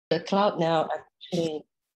The cloud now actually,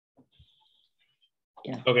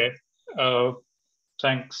 yeah. Okay,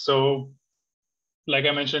 thanks. So, like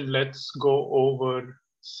I mentioned, let's go over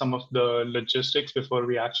some of the logistics before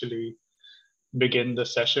we actually begin the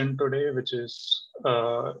session today, which is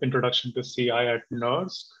Introduction to CI at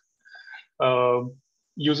NERSC.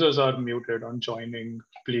 Users are muted on joining.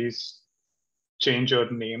 Please change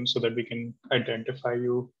your name so that we can identify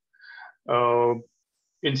you.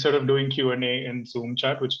 Instead of doing Q&A in Zoom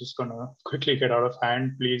chat, which is gonna quickly get out of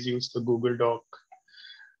hand, please use the Google Doc.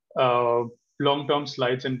 Long-term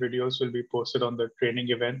slides and videos will be posted on the training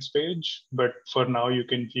events page, but for now you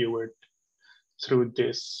can view it through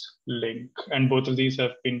this link. And both of these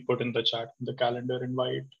have been put in the chat, in the calendar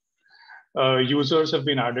invite. Users have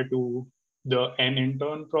been added to the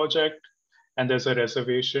N-Intern project, and there's a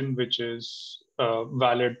reservation which is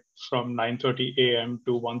valid from 9:30 a.m.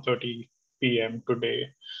 to 1:30 p.m. today.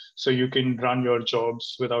 So you can run your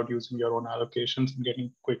jobs without using your own allocations and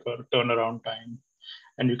getting quicker turnaround time.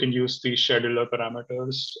 And you can use the scheduler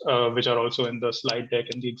parameters, which are also in the slide deck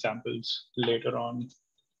and the examples later on.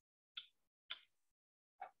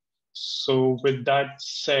 So with that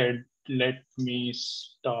said, let me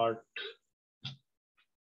start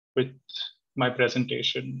with my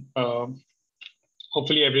presentation.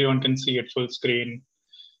 Hopefully everyone can see it full screen.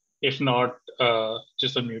 If not,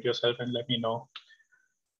 just unmute yourself and let me know.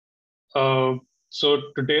 So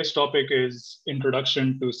today's topic is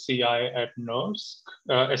Introduction to CI at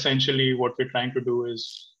NERSC. Essentially, what we're trying to do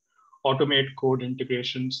is automate code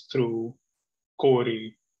integrations through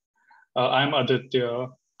Cori. I'm Aditya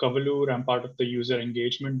Kavalur. I'm part of the user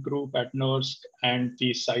engagement group at NERSC and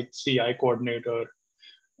the site CI coordinator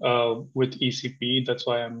with ECP. That's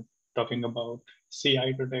why I'm talking about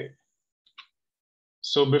CI today.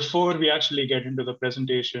 So before we actually get into the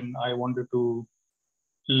presentation, I wanted to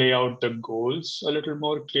lay out the goals a little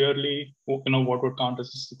more clearly, what would count as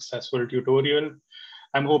a successful tutorial.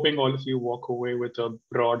 I'm hoping all of you walk away with a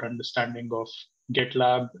broad understanding of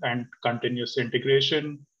GitLab and continuous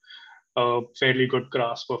integration, a fairly good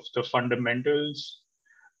grasp of the fundamentals,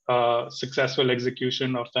 successful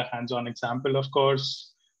execution of the hands-on example, of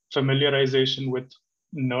course, familiarization with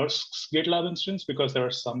NERSC's GitLab instance, because there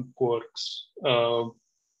are some quirks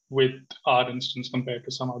with our instance compared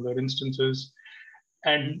to some other instances.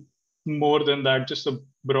 And more than that, just a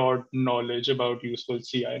broad knowledge about useful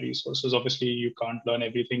CI resources. Obviously, you can't learn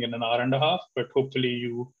everything in an hour and a half, but hopefully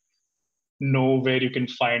you know where you can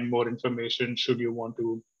find more information should you want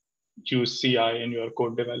to use CI in your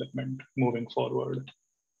code development moving forward.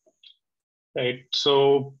 Right.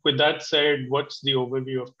 So with that said, what's the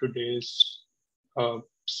overview of today's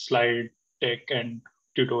slide deck and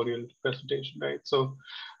tutorial presentation, right? So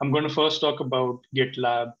I'm going to first talk about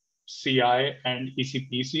GitLab CI and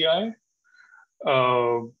ECP CI.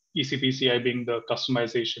 ECP CI being the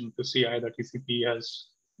customization to CI that ECP has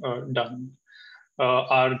done.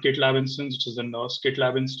 Our GitLab instance, which is the NERSC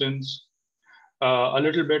GitLab instance. A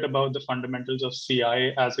little bit about the fundamentals of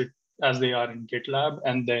CI as they are in GitLab,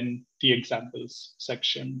 and then the examples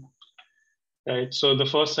section. Right. So the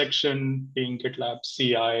first section being GitLab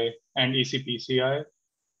CI and ECP CI.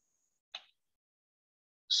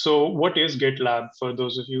 So what is GitLab for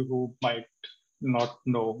those of you who might not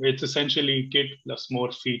know? It's essentially Git plus more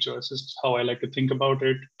features. This is how I like to think about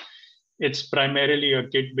it. It's primarily a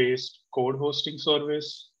Git-based code hosting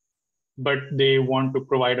service, but they want to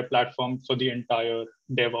provide a platform for the entire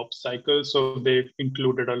DevOps cycle. So they've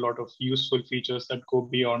included a lot of useful features that go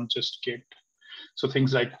beyond just Git. So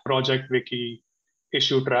things like project wiki,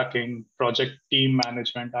 issue tracking, project team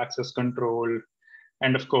management, access control,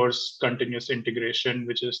 and of course, continuous integration,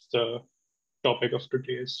 which is the topic of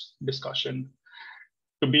today's discussion.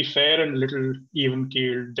 To be fair and a little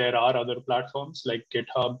even-keeled, there are other platforms like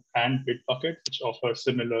GitHub and Bitbucket, which offer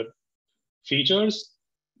similar features.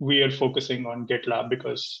 We are focusing on GitLab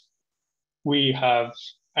because we have,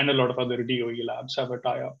 and a lot of other DOE labs have a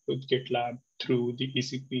tie-up with GitLab through the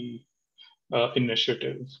ECP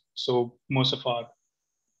initiative. So most of our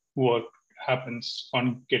work happens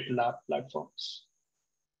on GitLab platforms.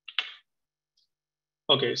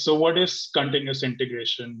 Okay, so what is continuous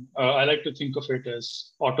integration? I like to think of it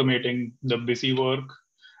as automating the busy work.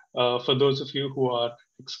 For those of you who are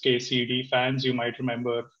XKCD fans, you might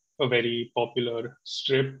remember a very popular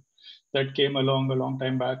strip that came along a long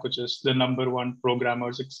time back, which is the #1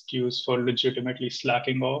 programmer's excuse for legitimately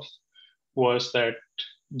slacking off was that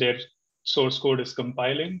their source code is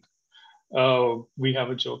compiling. We have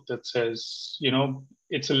a joke that says,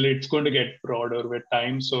 it's going to get broader with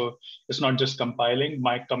time. So it's not just compiling,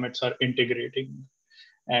 my commits are integrating.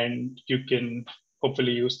 And you can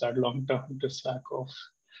hopefully use that long term to slack off.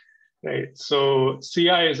 right? So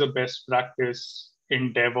CI is a best practice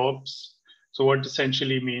in DevOps. So what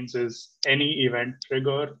essentially means is any event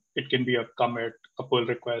trigger, it can be a commit, a pull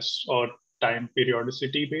request, or time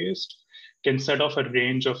periodicity based, can set off a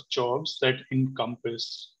range of jobs that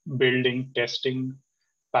encompass building, testing,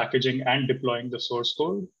 packaging, and deploying the source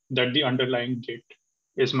code that the underlying Git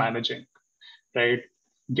is managing, right?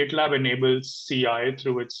 GitLab enables CI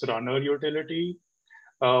through its runner utility.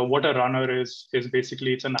 What a runner is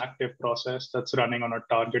basically it's an active process that's running on a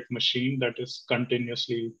target machine that is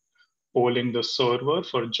continuously polling the server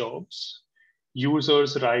for jobs.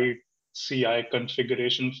 Users write CI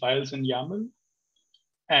configuration files in YAML,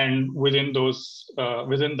 and within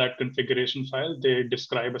that configuration file, they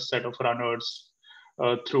describe a set of runners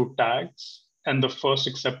through tags. And the first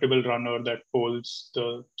acceptable runner that polls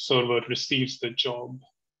the server receives the job.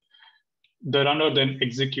 The runner then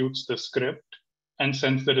executes the script and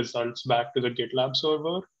sends the results back to the GitLab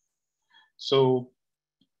server. So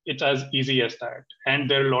it's as easy as that. And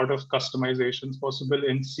there are a lot of customizations possible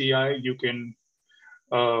in CI. You can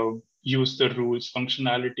use the rules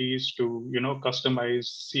functionalities to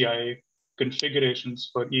customize CI configurations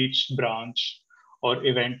for each branch or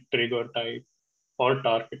event trigger type or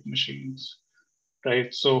target machines,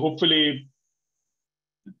 right? So hopefully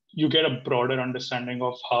you get a broader understanding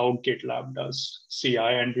of how GitLab does CI,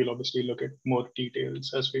 and we'll obviously look at more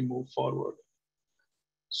details as we move forward.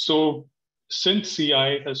 So since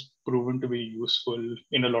CI has proven to be useful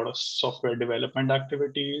in a lot of software development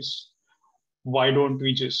activities, why don't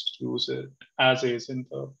we just use it as is in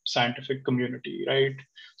the scientific community, right?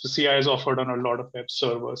 So CI is offered on a lot of web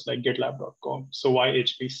servers like gitlab.com. So why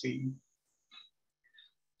HPC?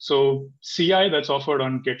 So CI that's offered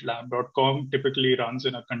on gitlab.com typically runs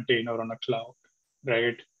in a container on a cloud,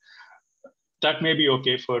 right? That may be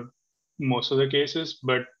okay for most of the cases,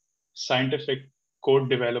 but scientific code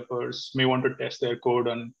developers may want to test their code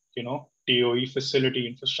on, TOE facility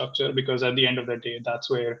infrastructure, because at the end of the day, that's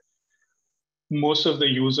where most of the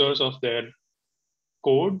users of their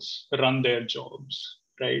codes run their jobs,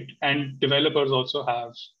 right? And developers also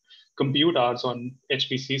have compute hours on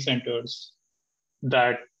HPC centers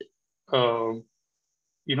that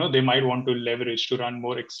they might want to leverage to run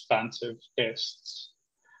more expansive tests,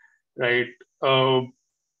 right? Uh,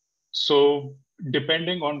 so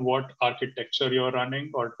depending on what architecture you're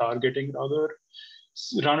running or targeting rather,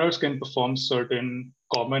 runners can perform certain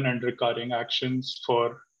common and recurring actions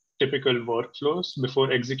for typical workflows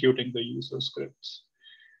before executing the user scripts,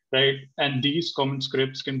 right? And these common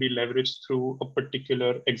scripts can be leveraged through a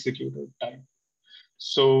particular executor type.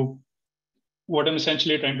 So what I'm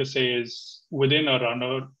essentially trying to say is within a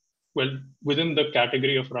runner, well, within the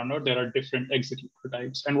category of runner, there are different executor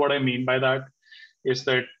types. And what I mean by that is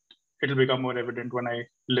that it'll become more evident when I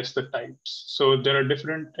list the types. So there are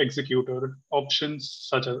different executor options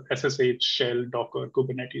such as SSH, Shell, Docker,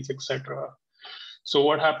 Kubernetes, etc. So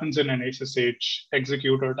what happens in an SSH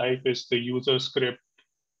executor type is the user script.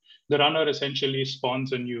 The runner essentially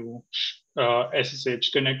spawns a new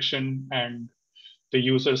SSH connection, and the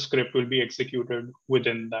user script will be executed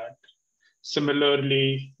within that.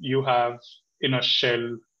 Similarly, you have in a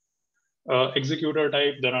shell executor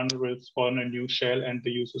type, the runner will spawn a new shell and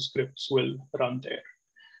the user scripts will run there.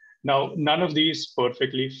 Now, none of these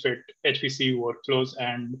perfectly fit HPC workflows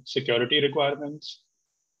and security requirements.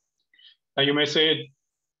 Now, you may say,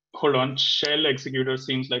 hold on, shell executor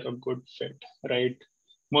seems like a good fit, right?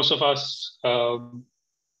 Most of us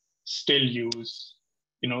still use,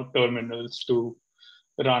 terminals to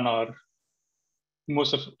run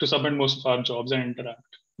to submit most of our jobs and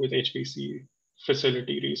interact with HPC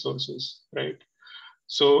facility resources, right?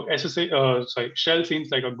 So Shell seems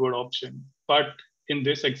like a good option, but in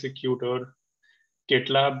this executor,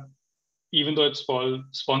 GitLab, even though it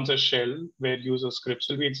spawns a shell where user scripts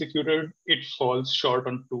will be executed, it falls short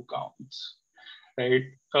on two counts, right?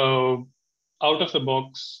 Out of the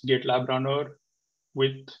box, GitLab runner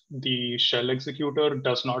with the shell executor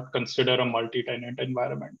does not consider a multi-tenant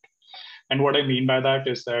environment. And what I mean by that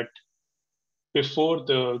is that before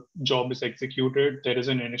the job is executed, there is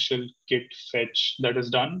an initial git fetch that is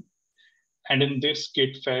done. And in this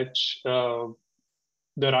git fetch, the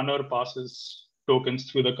runner passes tokens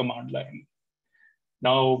through the command line.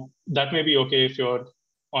 Now, that may be okay if you're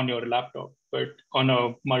on your laptop, but on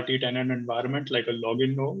a multi-tenant environment like a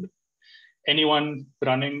login node, anyone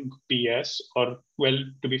running PS, or well,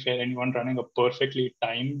 to be fair, anyone running a perfectly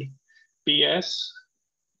timed PS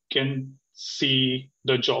can see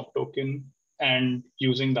the job token, and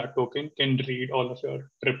using that token can read all of your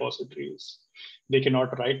repositories. They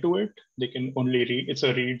cannot write to it. They can only read. It's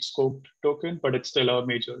a read scoped token, but it's still a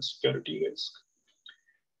major security risk.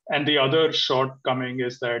 And the other shortcoming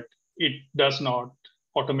is that it does not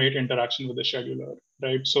automate interaction with the scheduler,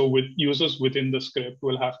 right? So with users within the script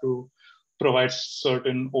will have to provide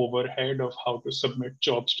certain overhead of how to submit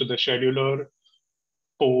jobs to the scheduler,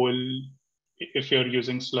 poll. If you're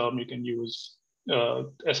using Slurm, you can use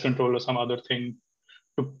S-control or some other thing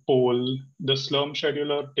to poll the Slurm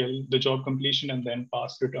scheduler till the job completion and then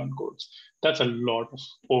pass return codes. That's a lot of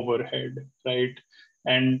overhead, right?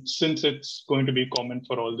 And since it's going to be common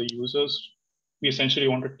for all the users, we essentially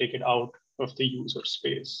want to take it out of the user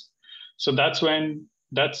space. So that's where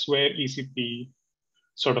ECP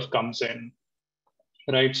sort of comes in,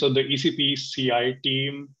 right? So the ECP CI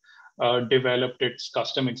team developed its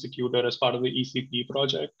custom executor as part of the ECP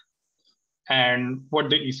project. And what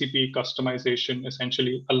the ECP customization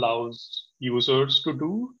essentially allows users to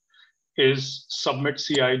do is submit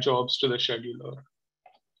CI jobs to the scheduler.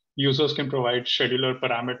 Users can provide scheduler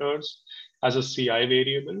parameters as a CI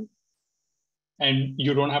variable, and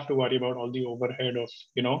you don't have to worry about all the overhead of,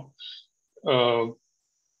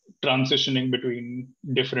 transitioning between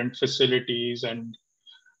different facilities and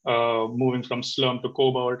moving from Slurm to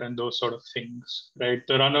Cobalt and those sort of things, right?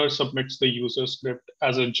 The runner submits the user script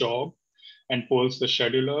as a job and polls the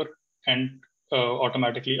scheduler and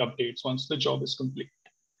automatically updates once the job is complete.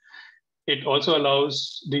 It also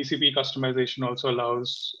allows, DCP customization also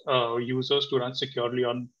allows users to run securely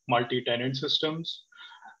on multi-tenant systems.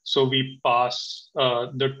 So we pass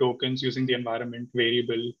the tokens using the environment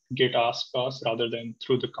variable git ask pass rather than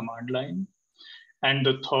through the command line. And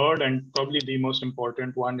the third and probably the most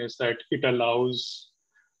important one is that it allows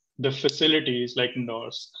the facilities like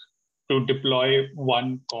NERSC to deploy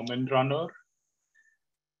one common runner.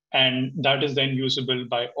 And that is then usable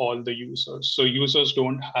by all the users. So users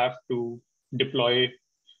don't have to deploy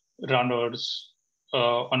runners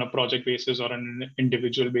on a project basis or on an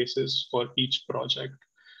individual basis for each project.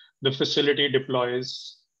 The facility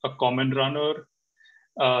deploys a common runner.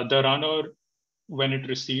 The runner, when it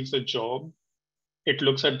receives a job, it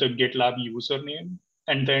looks at the GitLab username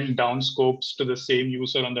and then downscopes to the same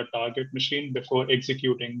user on the target machine before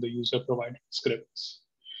executing the user provided scripts,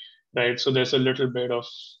 right? So there's a little bit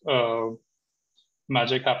of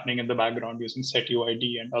magic happening in the background using setuid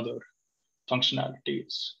and other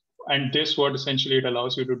functionalities. And this, what essentially it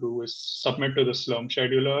allows you to do is submit to the Slurm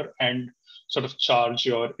scheduler and sort of charge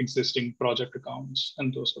your existing project accounts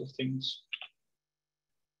and those sort of things.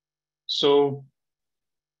 So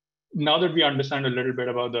now that we understand a little bit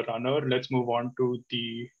about the runner, let's move on to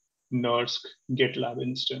the NERSC GitLab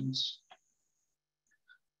instance.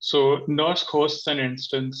 So NERSC hosts an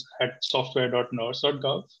instance at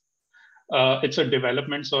software.nersc.gov. It's a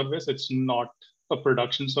development service. It's not a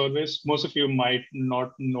production service. Most of you might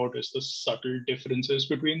not notice the subtle differences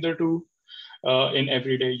between the two in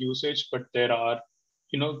everyday usage, but there are,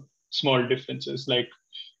 small differences. Like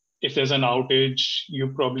if there's an outage, you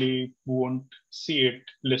probably won't see it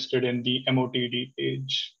listed in the MOTD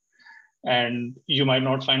page. And you might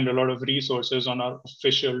not find a lot of resources on our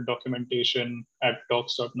official documentation at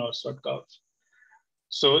docs.nersc.gov.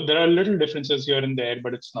 So there are little differences here and there,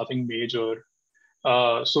 but it's nothing major.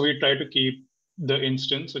 So we try to keep the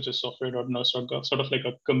instance, which is software.nersc.gov, sort of like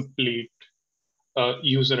a complete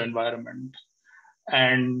user environment.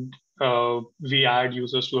 And we add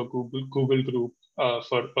users to a Google group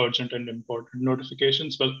for urgent and important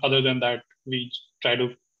notifications. But other than that, we try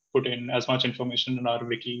to put in as much information in our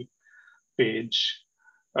wiki page.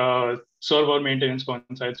 Server maintenance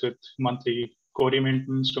coincides with monthly query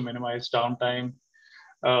maintenance to minimize downtime.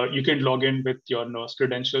 You can log in with your NERSC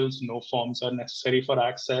credentials. No forms are necessary for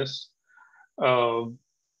access. And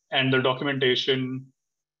the documentation,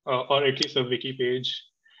 or at least the wiki page,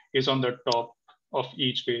 is on the top of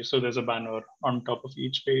each page. So there's a banner on top of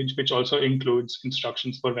each page, which also includes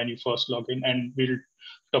instructions for when you first log in. And we'll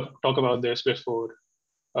talk about this before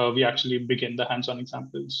we actually begin the hands-on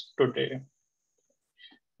examples today.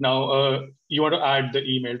 Now, you want to add the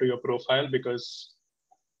email to your profile, because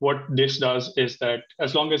what this does is that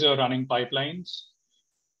as long as you're running pipelines,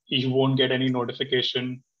 you won't get any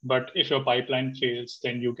notification. But if your pipeline fails,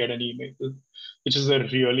 then you get an email, which is a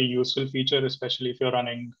really useful feature, especially if you're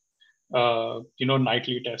running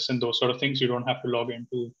nightly tests and those sort of things. You don't have to log in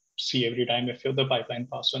to see every time if the pipeline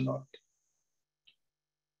passed or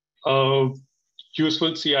not.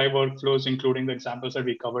 Useful CI workflows, including the examples that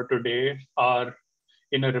we covered today, are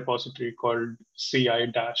in a repository called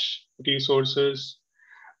CI-resources.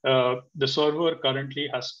 The server currently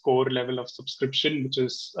has core level of subscription, which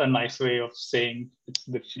is a nice way of saying it's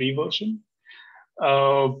the free version.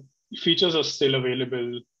 Features are still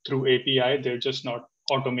available through API. They're just not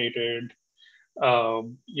automated.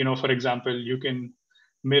 For example, you can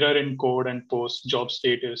mirror in code and post job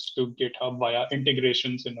status to GitHub via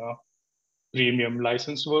integrations in a premium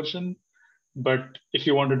license version. But if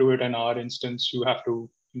you want to do it in our instance, you have to,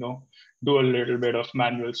 do a little bit of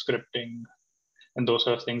manual scripting and those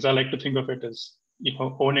sort of things. I like to think of it as,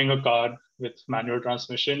 owning a car with manual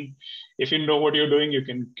transmission. If you know what you're doing, you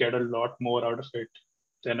can get a lot more out of it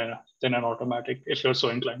than an automatic, if you're so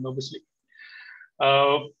inclined, obviously.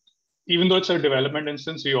 Even though it's a development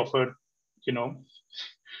instance, we offer,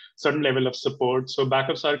 certain level of support. So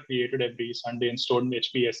backups are created every Sunday and stored in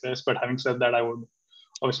HPSS. But having said that, I would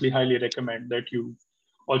obviously highly recommend that you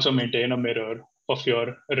also maintain a mirror of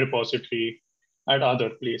your repository at other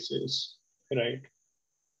places, right?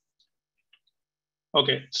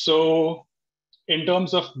 Okay, so in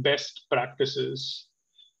terms of best practices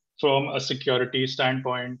from a security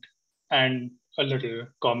standpoint and a little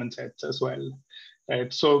common sense as well,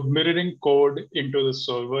 right? So mirroring code into the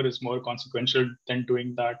server is more consequential than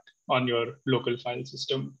doing that on your local file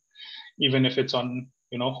system, even if it's on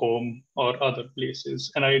home or other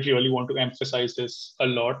places. And I really want to emphasize this a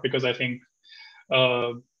lot because I think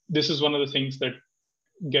this is one of the things that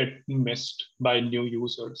get missed by new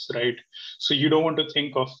users, right? So you don't want to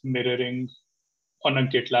think of mirroring on a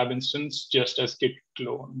GitLab instance just as git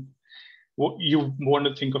clone. You want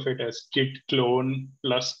to think of it as git clone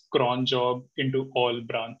plus cron job into all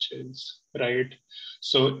branches, right?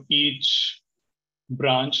 So each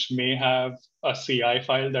branch may have a CI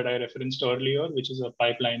file that I referenced earlier, which is a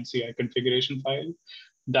pipeline CI configuration file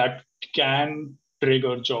that can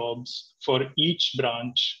trigger jobs for each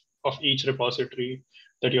branch of each repository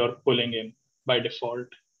that you're pulling in by default,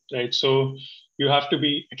 right? So you have to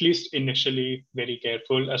be, at least initially, very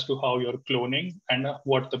careful as to how you're cloning and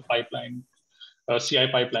what the pipeline, CI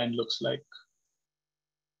pipeline looks like.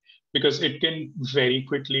 Because it can very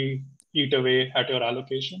quickly eat away at your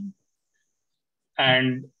allocation.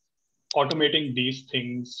 And automating these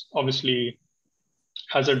things obviously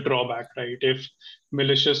has a drawback, right? If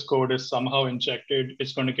malicious code is somehow injected,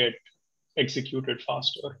 it's going to get executed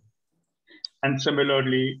faster. And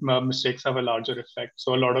similarly, mistakes have a larger effect.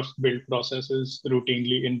 So a lot of build processes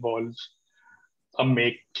routinely involve a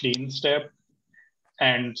make clean step.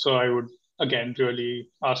 And so I would, again, really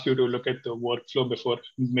ask you to look at the workflow before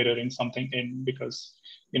mirroring something in, because,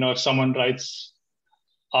 if someone writes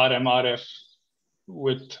RMRF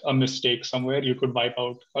with a mistake somewhere, you could wipe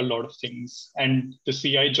out a lot of things. And the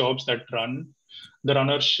CI jobs that run, the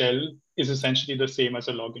runner shell is essentially the same as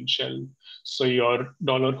a login shell. So your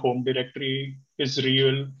 $home directory is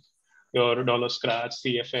real, your $scratch,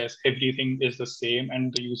 CFS, everything is the same,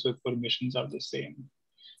 and the user permissions are the same,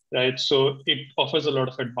 right? So it offers a lot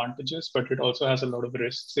of advantages, but it also has a lot of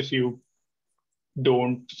risks if you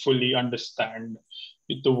don't fully understand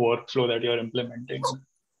the workflow that you're implementing.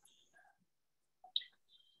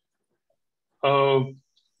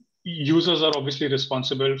 Users are obviously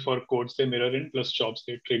responsible for codes they mirror in plus jobs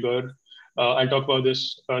they trigger. I'll talk about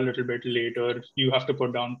this a little bit later. You have to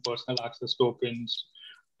put down personal access tokens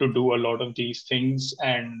to do a lot of these things.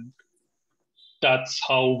 And that's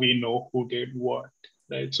how we know who did what,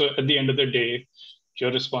 right? So at the end of the day,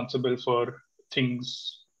 you're responsible for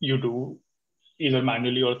things you do either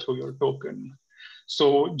manually or through your token.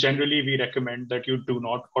 So generally, we recommend that you do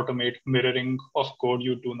not automate mirroring of code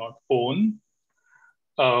you do not own.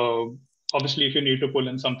 Obviously, if you need to pull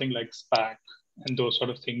in something like SPAC and those sort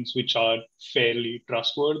of things, which are fairly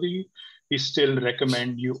trustworthy, we still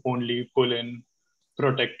recommend you only pull in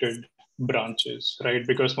protected branches, right?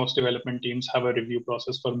 Because most development teams have a review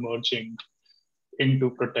process for merging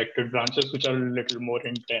into protected branches, which are a little more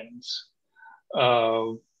intense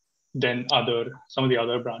than some of the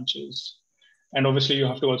other branches. And obviously, you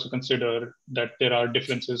have to also consider that there are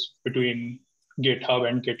differences between GitHub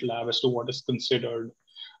and GitLab as to what is considered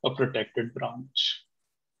a protected branch.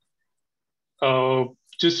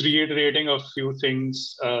 Just reiterating a few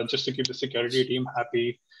things, just to keep the security team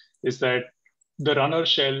happy, is that the runner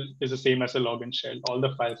shell is the same as a login shell. All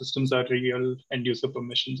the file systems are real and user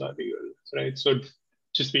permissions are real, right? So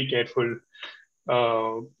just be careful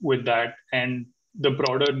with that. And the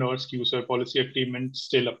broader NERSC user policy agreement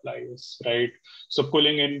still applies, right? So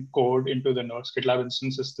pulling in code into the NERSC GitLab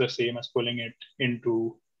instance is the same as pulling it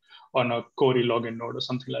into on a Cori login node or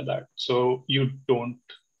something like that. So you're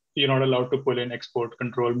not allowed to pull in export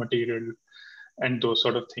control material and those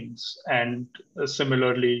sort of things. And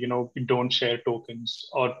similarly, you don't share tokens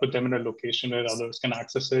or put them in a location where others can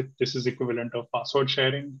access it. This is equivalent of password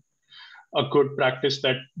sharing. A good practice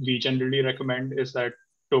that we generally recommend is that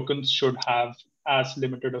tokens should have as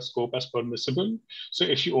limited a scope as permissible. So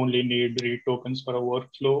if you only need read tokens for a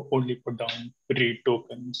workflow, only put down read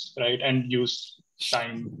tokens, right? And use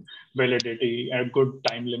time validity, and a good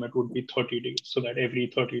time limit would be 30 days, so that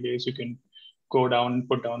every 30 days you can go down and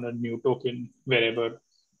put down a new token wherever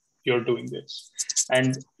you're doing this.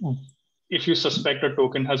 And if you suspect a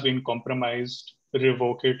token has been compromised,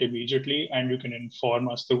 revoke it immediately, and you can inform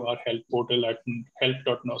us through our help portal at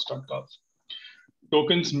help.ners.gov.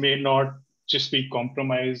 Tokens may not just be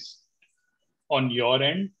compromised on your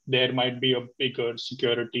end. There might be a bigger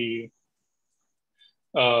security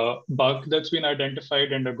bug that's been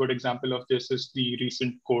identified. And a good example of this is the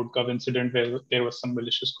recent CodeGov incident where there was some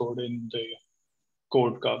malicious code in the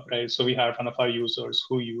CodeGov, right? So we had one of our users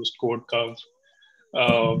who used CodeGov,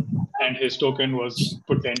 and his token was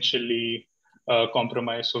potentially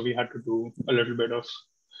compromised. So we had to do a little bit of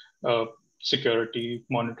security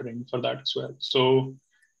monitoring for that as well. So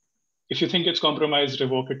if you think it's compromised,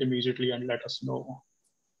 revoke it immediately and let us know.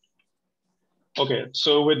 Okay,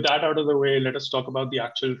 so with that out of the way, let us talk about the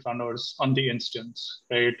actual runners on the instance,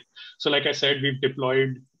 right? So like I said, we've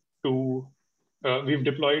deployed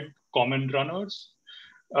common runners.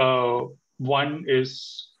 One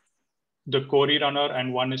is the Cori runner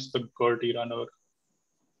and one is the Gertie runner.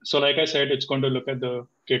 So like I said, it's going to look at the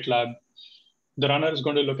GitLab. The runner is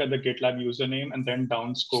going to look at the GitLab username and then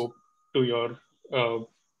downscope to your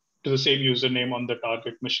to the same username on the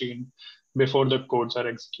target machine before the codes are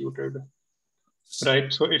executed.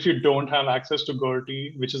 Right. So if you don't have access to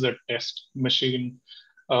Gertie, which is a test machine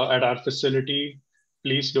at our facility,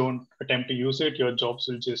 please don't attempt to use it. Your jobs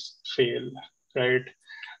will just fail. Right.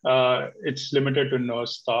 It's limited to NERSC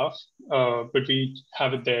staff, but we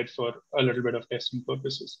have it there for a little bit of testing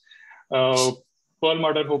purposes.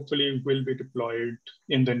 Perlmutter hopefully will be deployed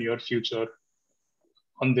in the near future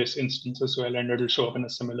on this instance as well, and it'll show up in a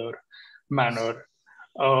similar manner.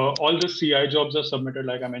 All the CI jobs are submitted,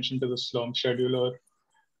 like I mentioned, to the Slurm scheduler,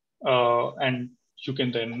 and you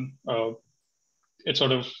can then, it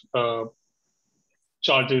sort of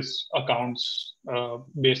charges accounts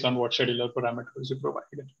based on what scheduler parameters you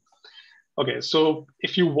provided. Okay, so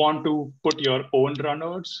if you want to put your own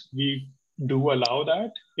runners, we do allow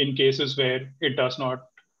that in cases where it does not,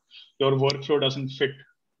 your workflow doesn't fit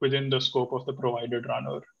within the scope of the provided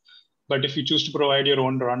runner. But if you choose to provide your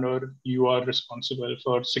own runner, you are responsible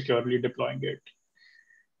for securely deploying it.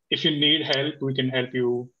 If you need help, we can help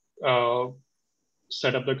you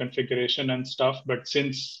set up the configuration and stuff. But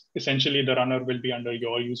since essentially the runner will be under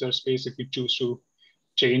your user space, if you choose to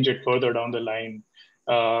change it further down the line,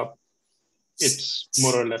 it's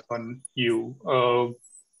more or less on you.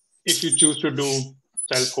 If you choose to do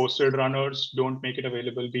self-hosted runners, don't make it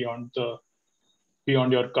available beyond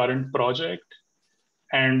your current project,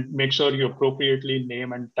 and make sure you appropriately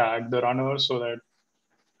name and tag the runner so that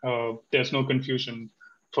there's no confusion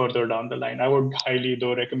further down the line. I would highly,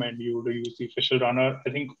 though, recommend you to use the official runner.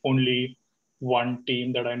 I think only one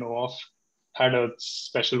team that I know of had a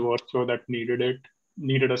special workflow that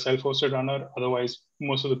needed a self-hosted runner. Otherwise,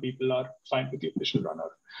 most of the people are fine with the official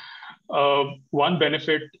runner. One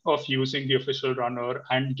benefit of using the official runner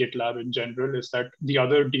and GitLab in general is that the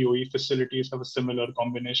other DOE facilities have a similar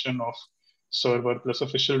combination of server plus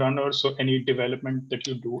official runner. So any development that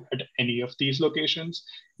you do at any of these locations,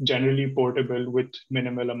 generally portable with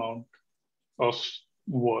minimal amount of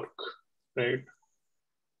work, right?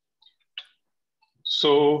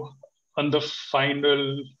 So on the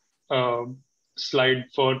final slide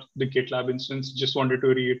for the GitLab instance, just wanted to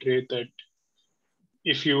reiterate that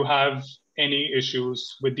if you have any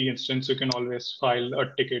issues with the instance, you can always file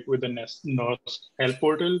a ticket with the NERSC help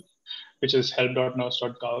portal, which is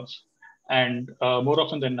help.ners.gov. And more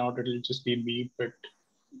often than not, it'll just be me, but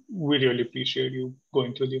we really appreciate you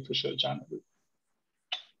going through the official channel.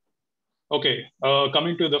 Okay,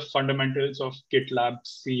 coming to the fundamentals of GitLab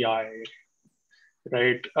CI,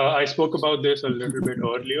 right? I spoke about this a little bit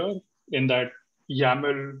earlier in that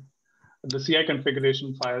YAML, the CI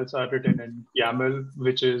configuration files are written in YAML,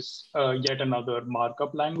 which is yet another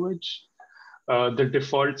markup language. The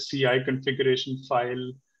default CI configuration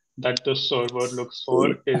file that the server looks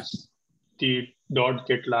for is the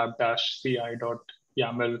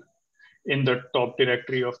 .gitlab-ci.yaml in the top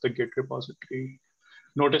directory of the Git repository.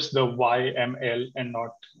 Notice the YML and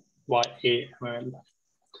not YAML.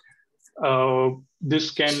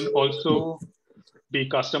 This can also be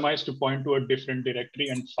customized to point to a different directory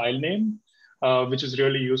and file name, which is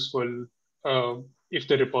really useful if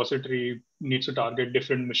the repository needs to target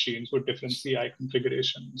different machines with different CI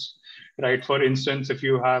configurations, right? For instance, if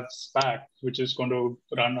you have SPAC, which is going to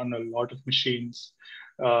run on a lot of machines,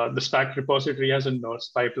 the SPAC repository has a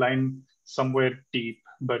NERSC pipeline somewhere deep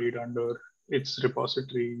buried under its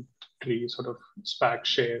repository tree, sort of SPAC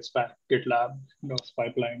share, SPAC GitLab NERSC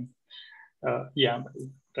pipeline. YAML,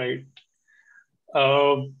 right?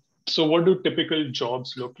 Uh, so what do typical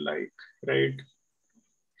jobs look like, right?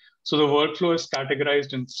 So the workflow is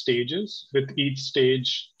categorized in stages, with each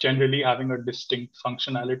stage generally having a distinct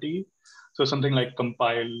functionality. So something like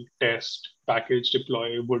compile, test, package,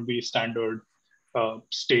 deploy would be standard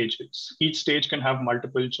stages. Each stage can have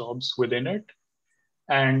multiple jobs within it.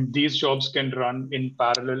 And these jobs can run in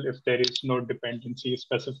parallel if there is no dependency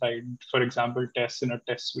specified, for example, tests in a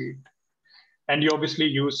test suite. And you obviously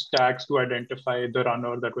use tags to identify the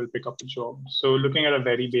runner that will pick up the job. So looking at a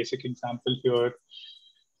very basic example here,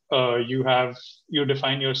 you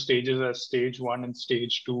define your stages as stage one and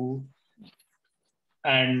stage two,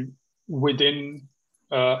 and within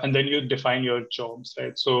and then you define your jobs,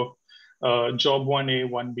 right? So job 1A,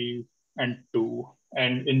 1B, and 2.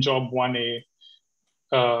 And in job 1A,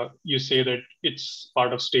 you say that it's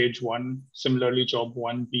part of stage one. Similarly, job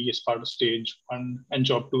 1B is part of stage one, and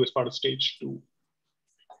job 2 is part of stage 2.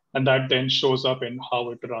 And that then shows up in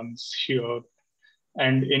how it runs here.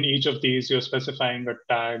 And in each of these, you're specifying a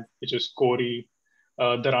tag, which is Corey,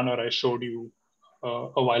 the runner I showed you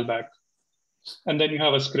a while back. And then you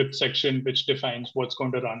have a script section which defines what's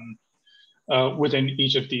going to run within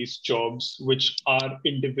each of these jobs, which are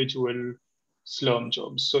individual Slurm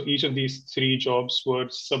jobs. So each of these 3 jobs were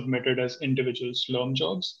submitted as individual Slurm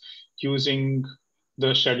jobs using the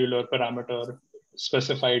scheduler parameter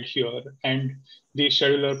specified here. And these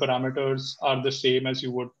scheduler parameters are the same as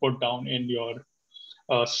you would put down in your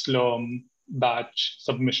Slurm batch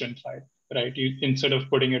submission file, right? Instead of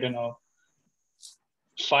putting it in a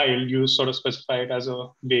file, you sort of specify it as a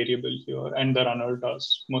variable here, and the runner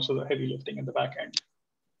does most of the heavy lifting in the back end.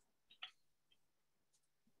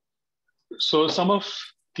 So some of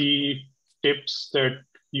the tips that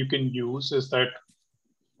you can use is that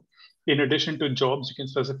in addition to jobs, you can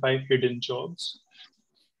specify hidden jobs.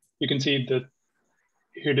 You can see that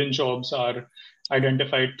hidden jobs are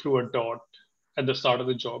identified through a dot at the start of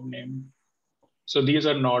the job name. So these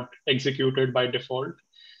are not executed by default.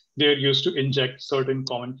 They're used to inject certain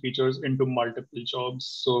common features into multiple jobs.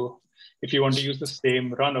 So if you want to use the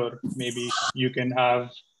same runner, maybe you can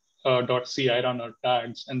have .ci runner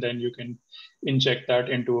tags, and then you can inject that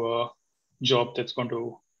into a job that's going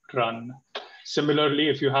to run. Similarly,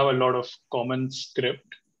 if you have a lot of common script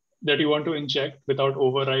that you want to inject without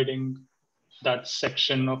overriding that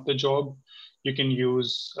section of the job, you can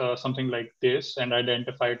use something like this and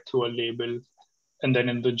identify it through a label. And then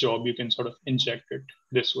in the job, you can sort of inject it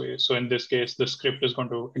this way. So in this case, the script is going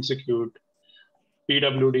to execute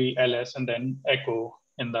pwd, ls, and then echo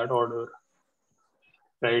in that order,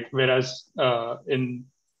 right? Whereas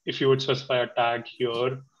if you would specify a tag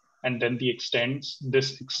here and then the extends,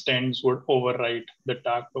 this extends would overwrite the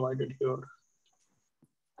tag provided here.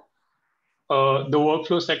 The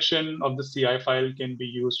workflow section of the CI file can be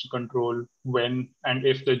used to control when and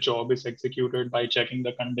if the job is executed by checking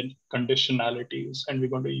the conditionalities. And we're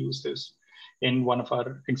going to use this in one of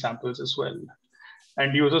our examples as well.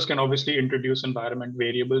 And users can obviously introduce environment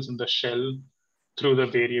variables in the shell through the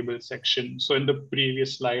variable section. So in the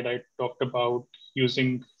previous slide, I talked about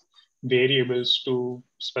using variables to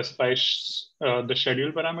specify the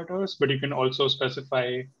schedule parameters, but you can also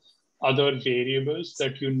specify other variables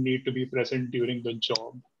that you need to be present during the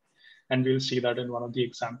job. And we'll see that in one of the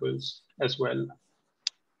examples as well.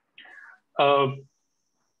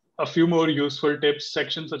 A few more useful tips: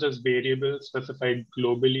 sections such as variables specified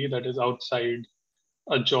globally, that is outside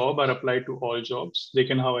a job, are applied to all jobs. They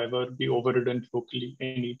can, however, be overridden locally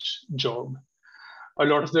in each job. A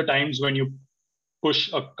lot of the times when you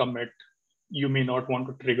push a commit, you may not want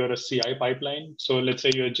to trigger a CI pipeline. So let's say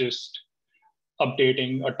you're just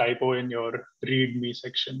updating a typo in your README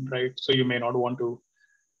section, right? So you may not want to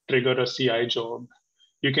trigger a CI job.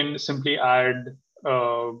 You can simply add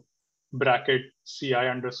bracket CI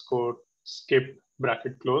underscore skip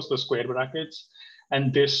bracket close, the square brackets,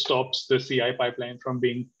 and this stops the CI pipeline from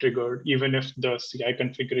being triggered, even if the CI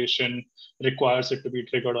configuration requires it to be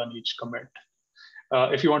triggered on each commit.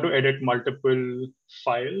 If you want to edit multiple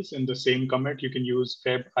files in the same commit, you can use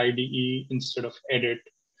web IDE instead of edit.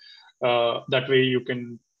 That way you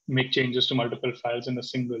can make changes to multiple files in a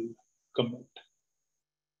single commit.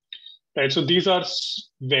 Right, so these are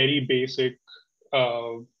very basic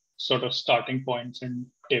sort of starting points and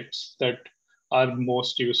tips that are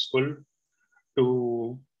most useful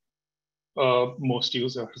to most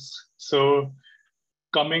users. So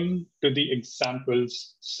coming to the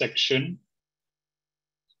examples section,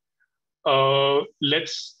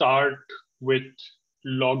 let's start with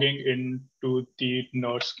logging into the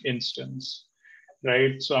NERSC instance,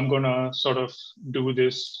 right? So I'm gonna sort of do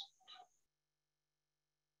this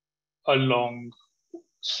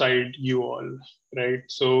alongside you all, right?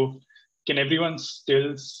 So can everyone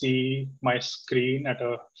still see my screen at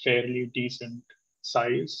a fairly decent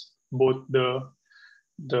size, both the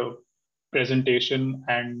presentation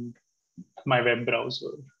and my web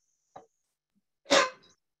browser?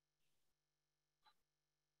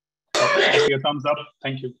 I see a thumbs up.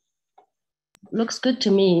 Thank you. Looks good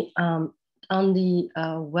to me. On the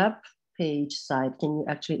web page side, can you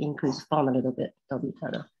actually increase font a little bit? That'll be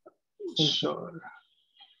better. Sure.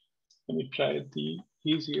 Let me try the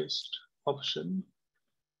easiest option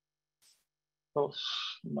of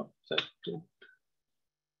not that good.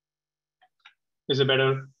 Is it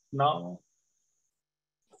better now?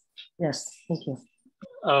 Yes, thank you.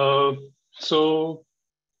 So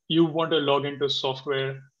you want to log into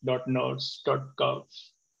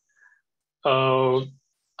software.nerds.gov.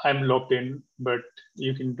 I'm logged in, but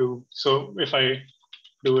you can do, so if I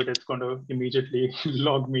do it, it's going to immediately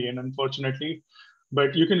log me in, unfortunately.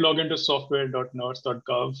 But you can log into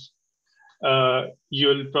software.nerds.gov.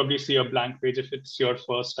 You'll probably see a blank page if it's your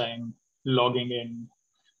first time logging in,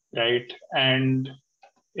 right? And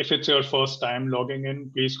if it's your first time logging in,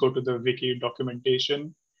 please go to the wiki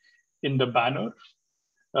documentation in the banner.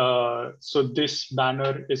 So this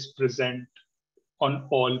banner is present on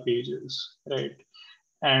all pages, right?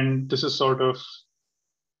 And this is sort of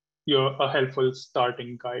a helpful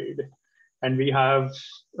starting guide. And we have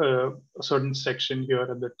a certain section here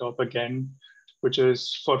at the top again, which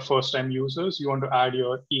is for first-time users. You want to add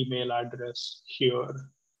your email address here.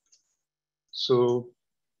 So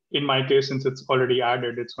in my case, since it's already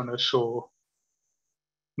added, it's going to show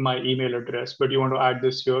my email address, but you want to add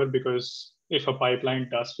this here because if a pipeline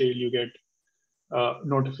does fail, you get a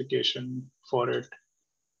notification for it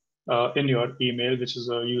in your email, which is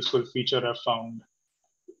a useful feature I've found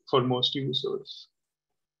for most users.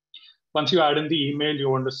 Once you add in the email, you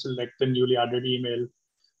want to select the newly added email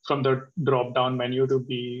from the drop-down menu to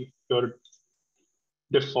be your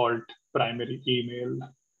default primary email.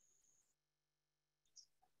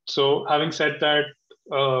 So having said that,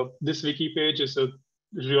 this wiki page is a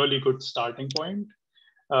really good starting point.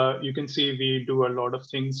 You can see we do a lot of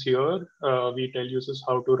things here. We tell users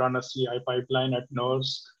how to run a CI pipeline at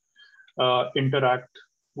NERSC, interact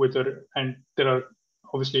with it, and there are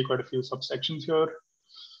obviously quite a few subsections here.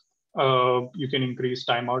 You can increase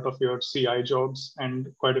timeout of your CI jobs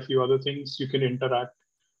and quite a few other things. You can interact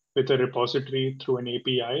with a repository through an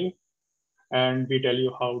API, and we tell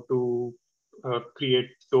you how to create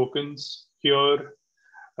tokens here,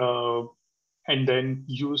 and then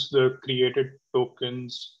use the created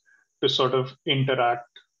tokens to sort of interact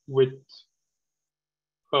with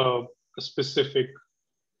a specific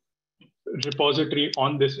repository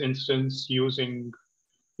on this instance using,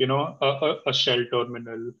 a shell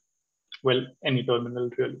terminal, well, any terminal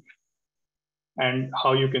really. And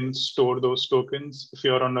how you can store those tokens. If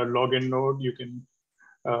you're on a login node, you can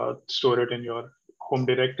store it in your home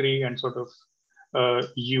directory and sort of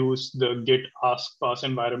use the git ask pass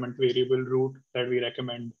environment variable route that we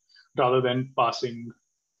recommend rather than passing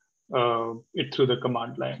it through the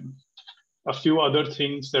command line. A few other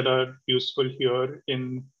things that are useful here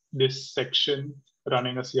in this section,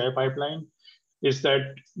 running a CI pipeline, is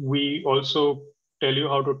that we also tell you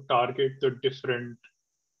how to target the different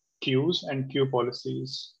queues and queue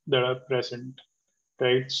policies that are present,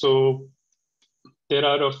 right? So there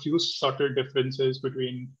are a few subtle differences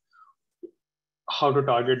between how to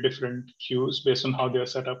target different queues based on how they're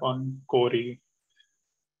set up on Cori.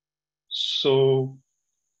 So,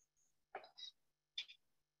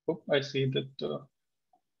 I see that the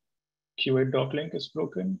QA doc link is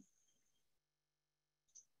broken.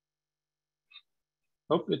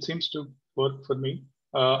 Oh, it seems to work for me.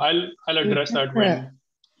 I'll address that when.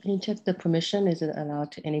 Can you check the permission? Is it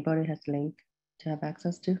allowed to anybody has link to have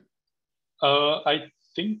access to? I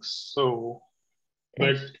think so,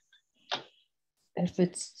 but if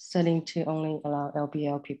it's setting to only allow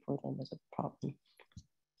LBL people, then there's a problem.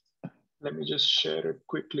 Let me just share it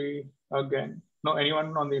quickly again. No,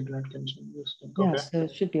 anyone on the internet can change this link. Yeah, okay. So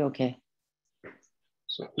it should be okay.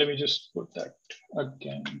 So let me just put that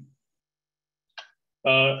again.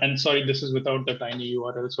 And sorry, this is without the tiny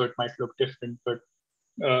URL, so it might look different, but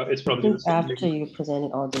it's probably the same after link. you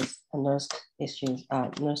presented all these NERSC issues,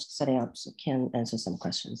 NERSC setting ups can answer some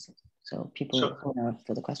questions. So people hold on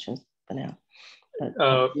for the questions for now. But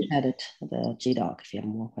you edit the GDoc if you have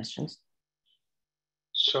more questions.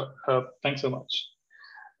 Sure, thanks so much.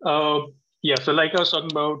 Yeah, so like I was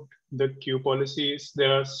talking about the queue policies,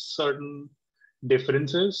 there are certain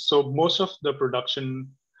differences. So most of the production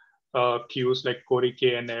queues like Cori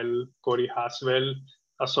KNL, Cori Haswell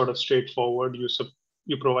are sort of straightforward. You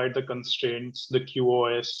you provide the constraints, the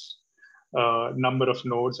QoS, number of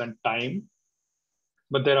nodes and time.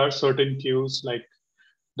 But there are certain queues like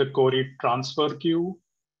the Cori transfer queue,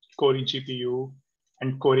 Cori GPU,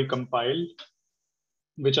 and Cori compile,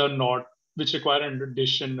 which require an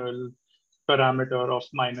additional parameter of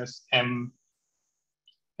 -m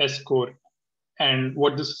S core. And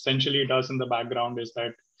what this essentially does in the background is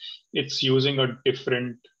that it's using a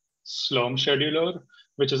different Slurm scheduler,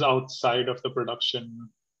 which is outside of the production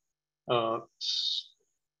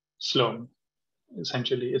Slurm.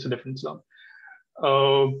 Essentially, it's a different Slurm.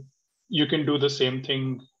 You can do the same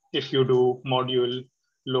thing if you do module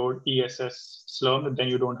load ESS Slurm, then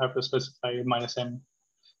you don't have to specify -m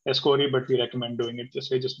Scori, but we recommend doing it this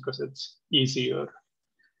way just because it's easier.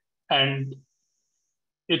 And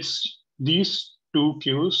it's these two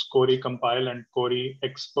queues, Cori compile and Cori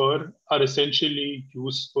expr, are essentially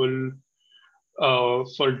useful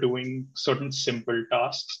for doing certain simple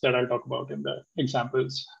tasks that I'll talk about in the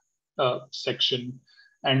examples section.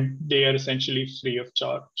 And they are essentially free of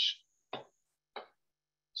charge.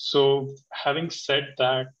 So having said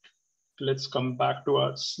that, let's come back to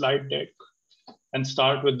our slide deck and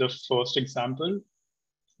start with the first example,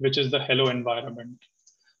 which is the hello environment.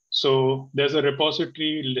 So there's a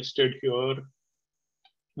repository listed here,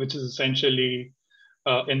 which is essentially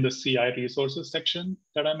in the CI resources section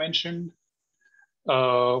that I mentioned.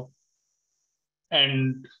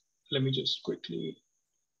 And let me just quickly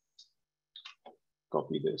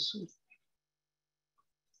copy this.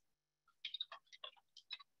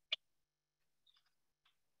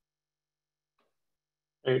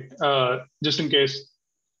 Right. Just in case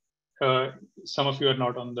some of you are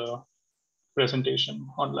not on the presentation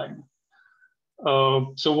online.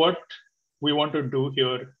 So what we want to do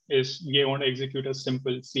here is we want to execute a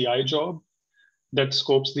simple CI job that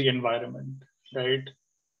scopes the environment, right?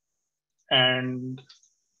 And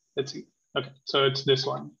let's see. Okay, so it's this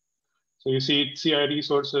one. So you see CI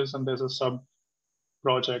resources and there's a sub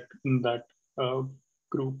project in that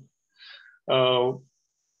group.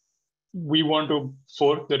 We want to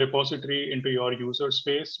fork the repository into your user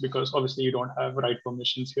space because obviously you don't have write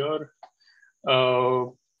permissions here.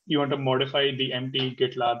 You want to modify the empty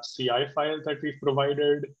GitLab CI file that we've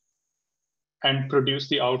provided and produce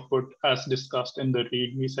the output as discussed in the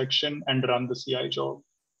README section and run the CI job,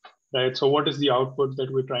 right? So what is the output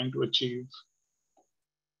that we're trying to achieve?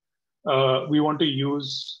 We want to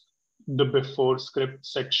use the before script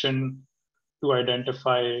section to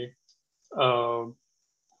identify,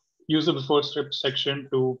 use the before script section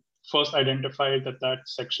to first identify that that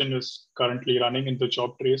section is currently running in the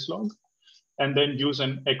job trace log, and then use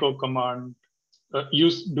an echo command,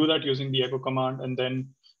 do that using the echo command, and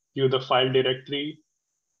then view the file directory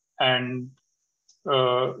and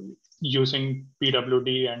using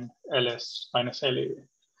pwd and ls-la.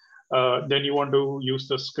 Then you want to use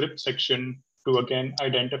the script section to again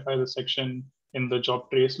identify the section in the job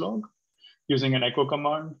trace log using an echo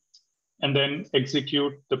command, and then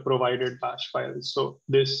execute the provided bash file. So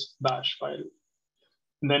this bash file.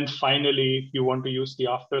 And then finally, you want to use the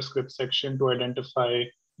after script section to identify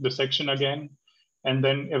the section again, and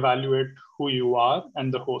then evaluate who you are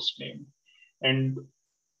and the host name. And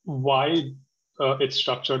why it's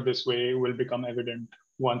structured this way will become evident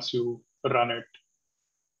once you run it,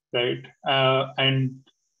 right? And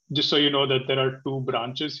just so you know that there are two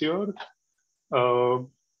branches here.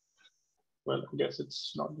 Well, I guess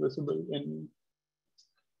it's not visible in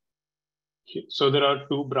here. So there are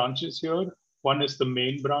two branches here. One is the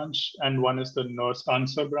main branch and one is the NERSC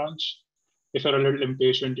answer branch. If you're a little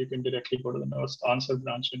impatient, you can directly go to the NERSC answer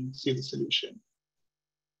branch and see the solution.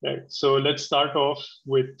 Right. So let's start off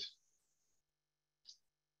with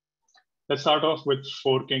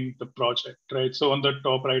forking the project, right? So on the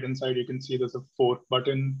top right-hand side, you can see there's a fork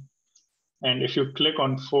button. And if you click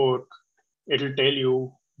on fork, it'll tell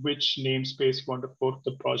you which namespace you want to fork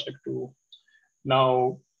the project to.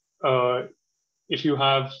 Now, if you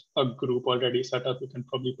have a group already set up, you can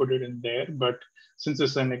probably put it in there. But since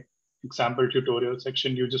it's an example tutorial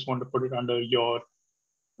section, you just want to put it under your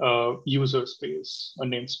user space or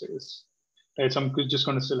namespace. Right, so I'm just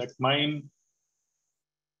going to select mine,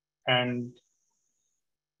 and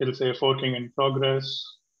it'll say forking in progress,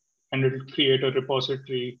 and it'll create a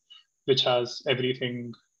repository which has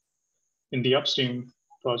everything in the upstream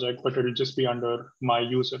project, but it'll just be under my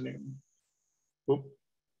username. Oop.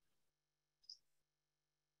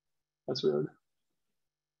 That's weird.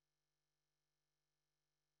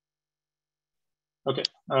 Okay,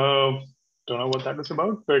 don't know what that was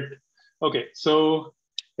about, but okay. So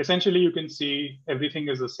essentially you can see everything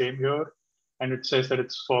is the same here, and it says that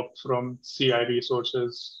it's forked from CI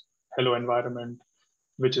resources, hello environment,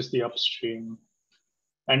 which is the upstream.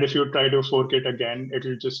 And if you try to fork it again,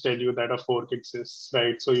 it'll just tell you that a fork exists,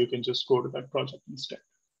 right? So you can just go to that project instead.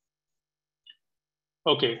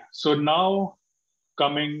 Okay, so now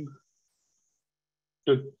coming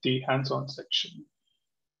to the hands-on section.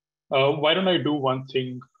 Why don't I do one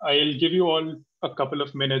thing? I'll give you all a couple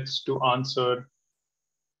of minutes to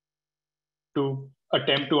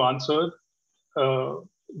attempt to answer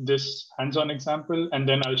this hands-on example, and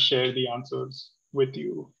then I'll share the answers with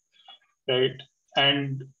you, right?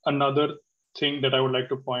 And another thing that I would like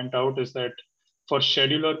to point out is that for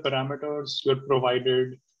scheduler parameters, you're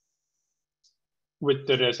provided with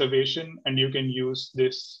the reservation, and you can use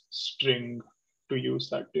this string to use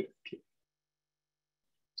that directly.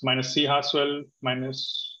 So minus C Haswell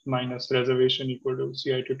minus reservation equal to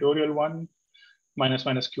CI tutorial one, minus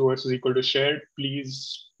QoS is equal to shared.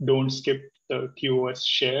 Please don't skip the QoS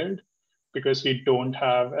shared because we don't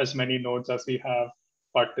have as many nodes as we have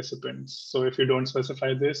participants. So if you don't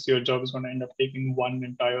specify this, your job is going to end up taking one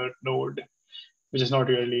entire node, which is not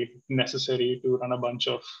really necessary to run a bunch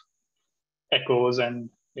of echoes and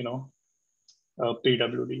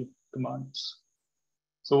PWD commands.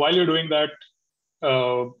 So while you're doing that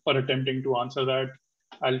or attempting to answer that,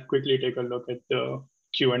 I'll quickly take a look at the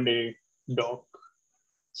Q&A doc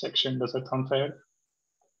section. Does that sound fair?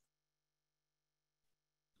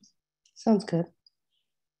 Sounds good.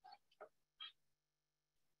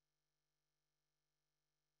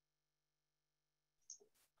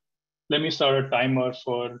 Let me start a timer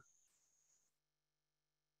for,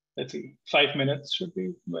 let's see, 5 minutes should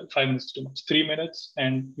be, well, 5 minutes is too much, 3 minutes,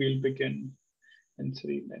 and we'll begin in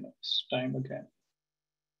 3 minutes time again.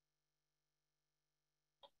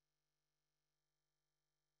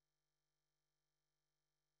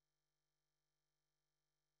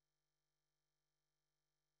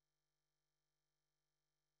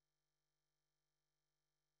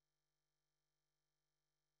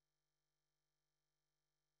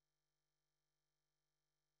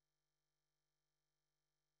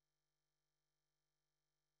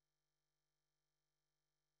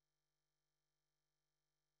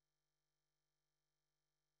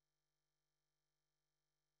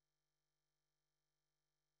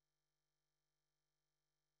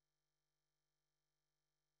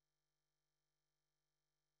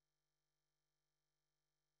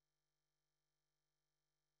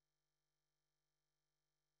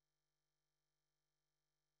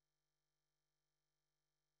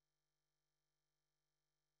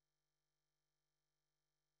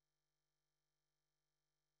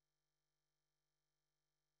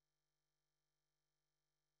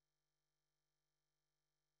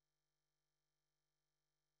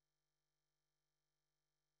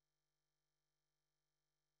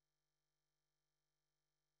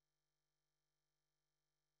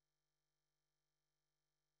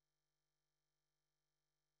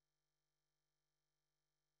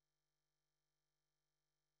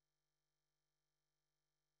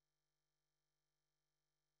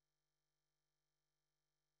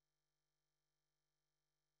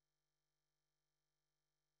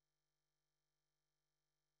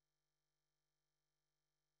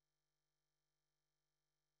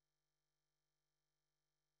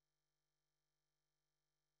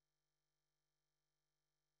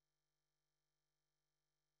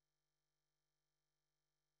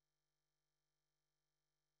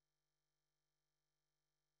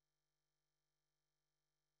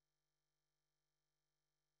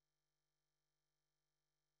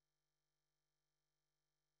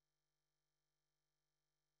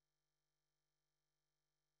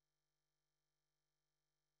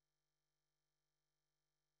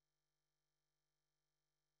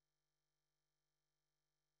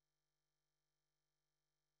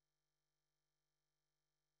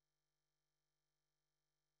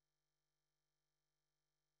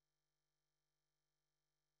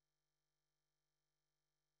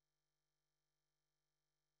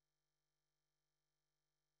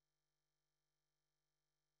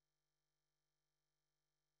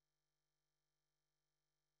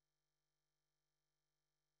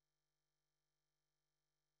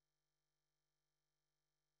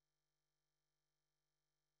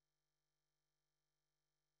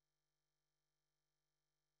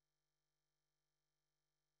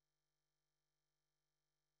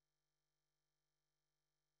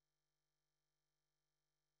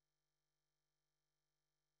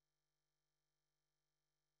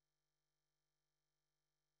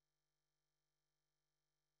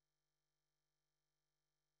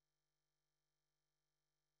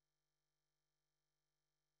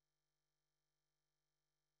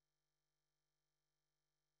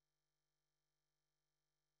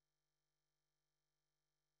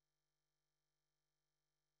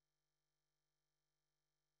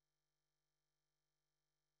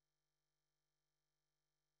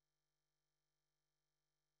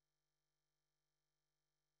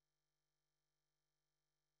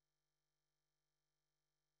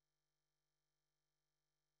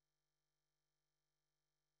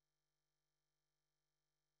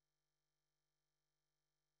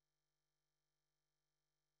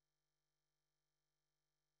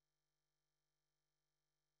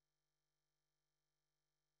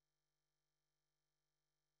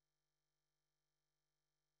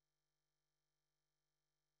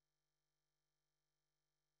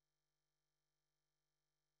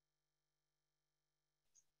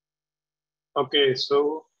 Okay,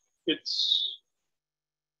 so it's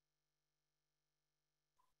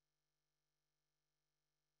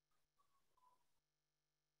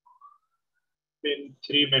been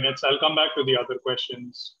 3 minutes. I'll come back to the other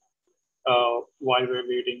questions while I'm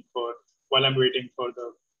waiting for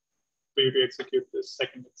you to execute this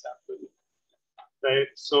second example, right?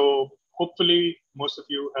 So hopefully most of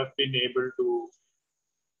you have been able to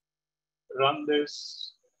run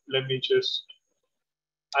this.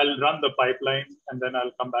 I'll run the pipeline and then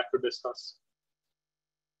I'll come back to discuss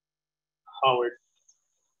how it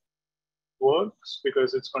works,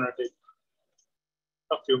 because it's going to take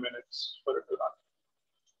a few minutes for it to run.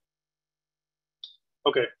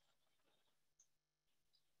 Okay.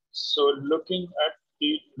 So looking at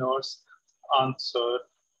the NERSC answer,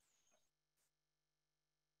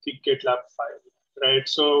 the GitLab file, right?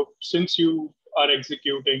 So since you are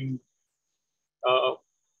executing,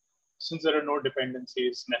 since there are no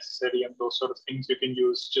dependencies necessary and those sort of things, you can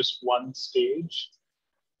use just one stage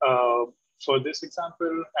for this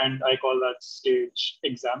example, and I call that stage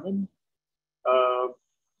examine.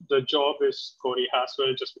 The job is Corey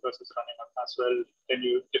Haswell, just because it's running on Haswell. Then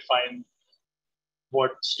you define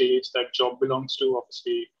what stage that job belongs to.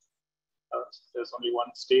 Obviously, there's only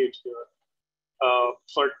one stage here.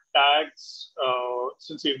 For tags,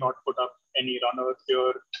 since we've not put up any runner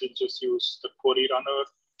here, we just use the Corey runner.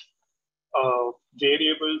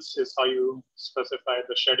 Variables is how you specify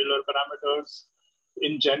the scheduler parameters.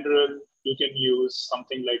 In general, you can use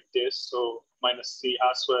something like this. So -c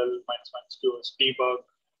Haswell, -2 is debug,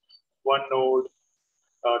 one node,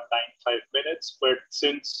 time 5 minutes. But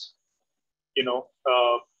since,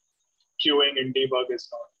 queuing in debug is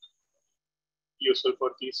not useful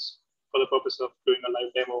for the purpose of doing a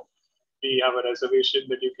live demo, we have a reservation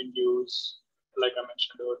that you can use, like I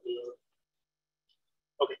mentioned earlier.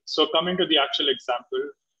 Okay, so coming to the actual example,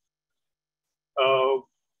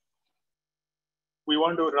 we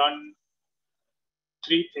want to run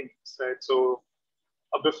 3 things, right? So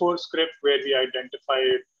a before script where we identify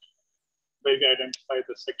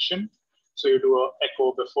the section. So you do a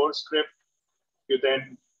echo before script. You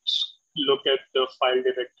then look at the file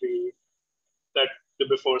directory that the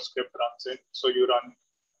before script runs in. So you run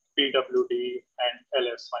pwd and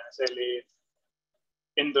ls-la.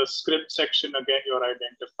 In the script section, again, you're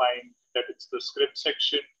identifying that it's the script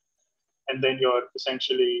section, and then you're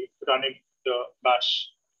essentially running the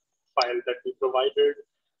bash file that we provided,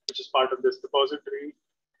 which is part of this repository.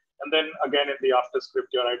 And then again, in the after script,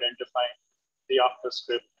 you're identifying the after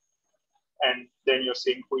script, and then you're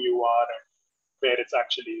seeing who you are and where it's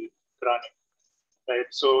actually running, right?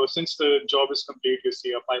 So since the job is complete, you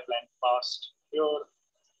see a pipeline passed here.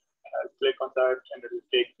 I'll click on that and it will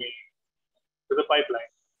take me to the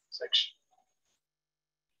pipeline section.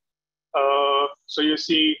 So you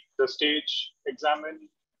see the stage examine,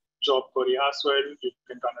 job Corey Haswell. You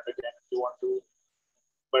can run it again if you want to.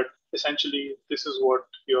 But essentially, this is what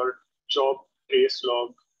your job trace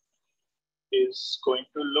log is going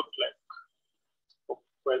to look like.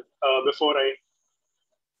 Well, before I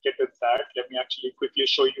get to that, let me actually quickly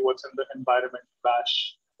show you what's in the environment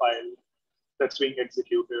bash file that's being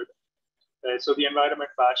executed. So the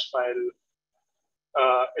environment bash file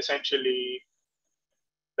essentially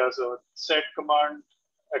does a set command,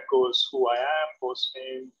 echoes who I am, host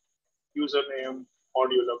name, username,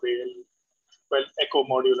 module avail. Well, echo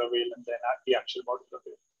module avail and then the actual module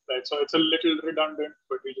avail. Right? So it's a little redundant,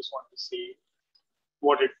 but we just want to see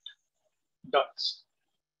what it does.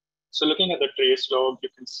 So looking at the trace log, you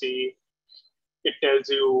can see it tells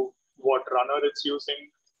you what runner it's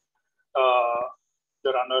using,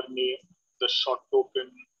 the runner name, the short token,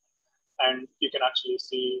 and you can actually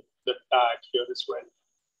see the tag here as well,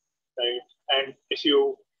 right? And if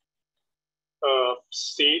you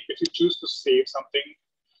choose to save something,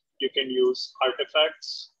 you can use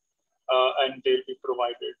artifacts, and they'll be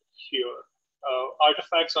provided here.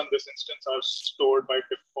 Artifacts on this instance are stored by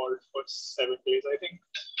default for 7 days, I think,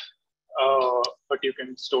 but you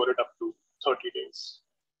can store it up to 30 days.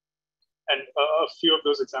 And a few of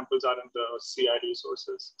those examples are in the CI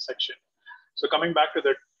resources section. So coming back to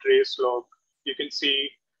the trace log, you can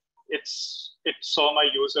see it saw my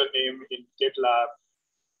username in GitLab,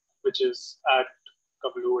 which is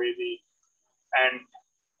 @WAV, and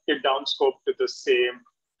it downscoped to the same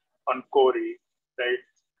on Corey, right?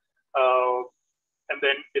 And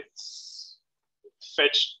then it's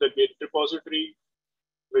fetched the Git repository,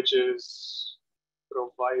 which is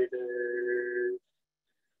provided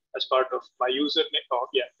as part of my username. Oh,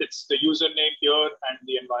 yeah, it's the username here and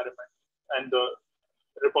the environment and the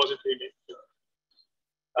repository name here.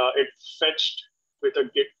 It fetched with a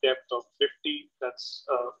Git depth of 50. That's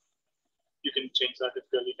you can change that if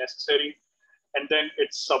really necessary. And then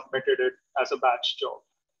it's submitted it as a batch job,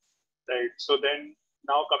 right? So then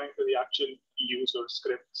now coming to the actual user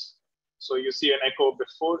scripts. So you see an echo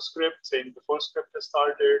before script saying before script is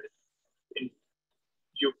started.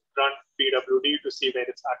 You run pwd to see where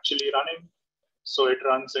it's actually running. So it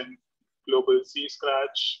runs in global C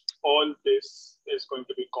scratch. All this is going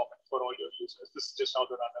to be common for all your users. This is just how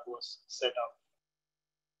the runner was set up.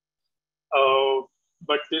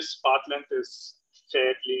 But this path length is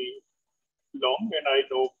fairly long, and I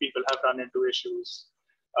know people have run into issues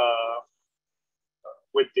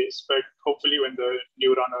with this, but hopefully when the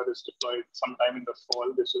new runner is deployed sometime in the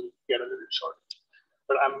fall, this will get a little shorter.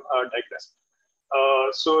 But I'm digressing.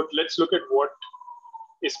 So let's look at what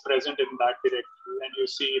is present in that directory, and you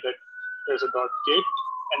see that there's a .git,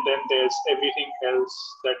 and then there's everything else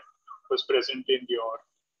that was present in your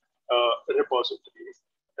repository,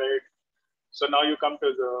 right? So now you come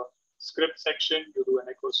to the script section, you do an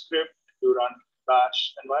echo script, you run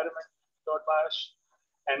bash environment.bash,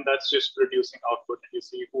 and that's just producing output. You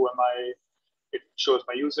see who am I, it shows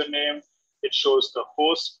my username, it shows the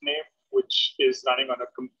host name, which is running on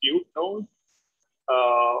a compute node,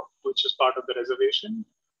 which is part of the reservation.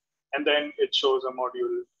 And then it shows a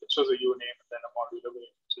module, it shows a uname and then a module away,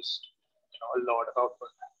 just a lot of output.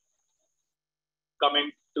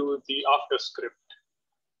 Coming to the after script.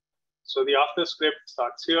 So the after script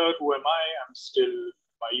starts here. Who am I? I'm still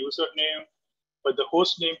my username, but the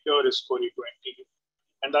host name here is Corey20,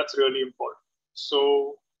 and that's really important.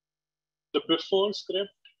 So the before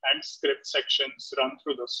script and script sections run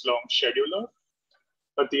through the Slurm scheduler,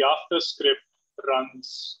 but the after script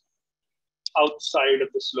runs outside of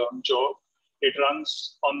the Slurm job. It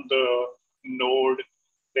runs on the node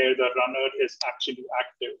where the runner is actually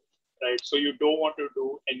active, right? So you don't want to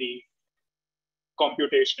do any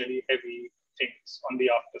computationally heavy things on the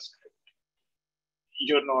after script.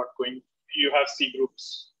 You're not going, you have C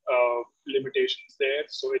groups limitations there,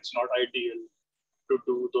 so it's not ideal to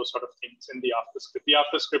do those sort of things in the after script. The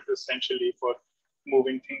after script is essentially for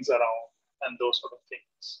moving things around and those sort of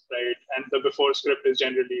things, right? And the before script is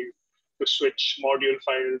generally to switch module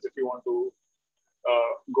files if you want to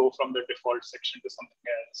go from the default section to something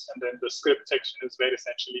else. And then the script section is where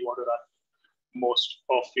essentially you want to run most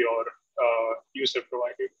of your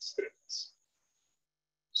user-provided scripts.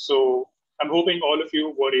 So I'm hoping all of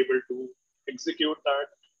you were able to execute that.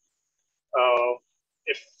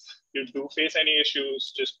 If you do face any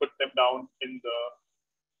issues, just put them down in the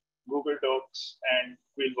Google Docs and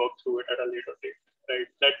we'll work through it at a later date, right?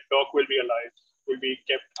 That doc will be alive, will be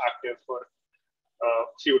kept active for a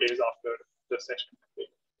few days after the session,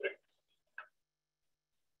 right?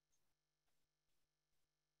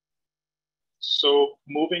 So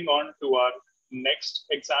moving on to our next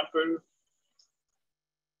example.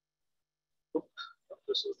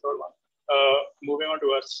 This is the third one. Moving on to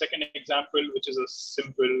our second example, which is a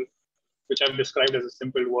simple, which I've described as a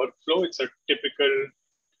simple workflow. It's a typical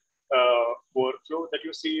workflow that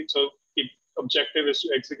you see. So the objective is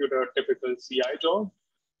to execute a typical CI job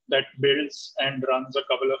that builds and runs a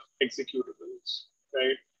couple of executables,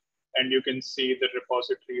 right? And you can see the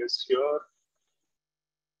repository is here.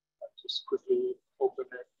 I'll just quickly open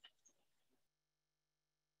it.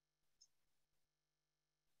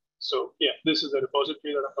 So yeah, this is the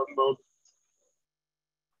repository that I'm talking about.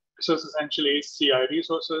 So it's essentially CI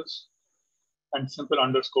resources and simple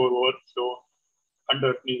underscore workflow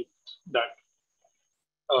underneath that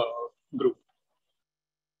group.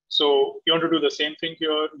 So you want to do the same thing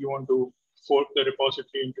here. You want to fork the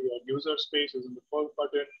repository into your user space using the fork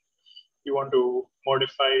button. You want to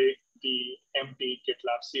modify the empty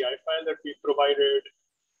GitLab CI file that we provided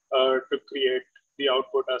to create the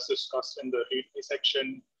output as discussed in the README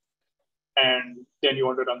section. And then you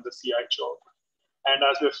want to run the CI job. And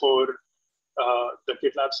as before, the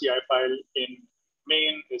GitLab CI file in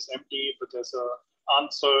main is empty, but there's an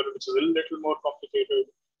answer, which is a little more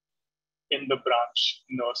complicated in the branch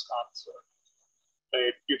NERSC answer,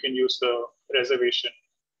 right? You can use the reservation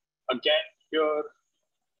again here.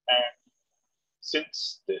 And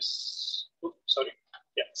since this,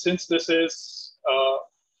 since this is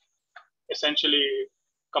essentially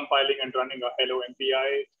compiling and running a hello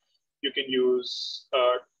MPI, you can use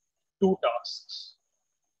 2 tasks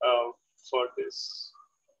for this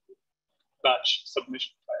batch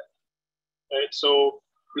submission file, right? So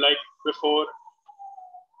like before,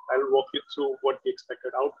 I'll walk you through what the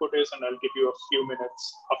expected output is, and I'll give you a few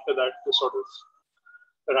minutes after that to sort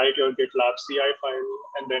of write your GitLab CI file,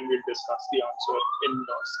 and then we'll discuss the answer in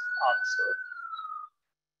NERSC answer.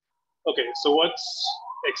 Okay, so what's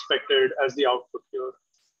expected as the output here?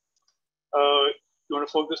 you want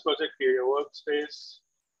to fork this project, create a workspace,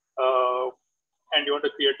 and you want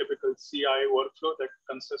to create a typical CI workflow that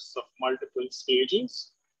consists of multiple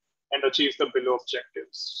stages and achieves the below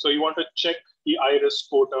objectives. So you want to check the iris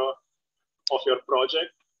quota of your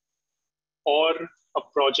project or a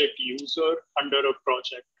project user under a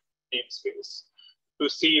project namespace to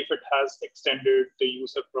see if it has extended the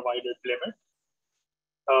user provided limit.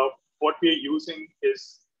 What we are using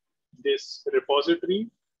is this repository,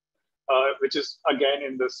 which is again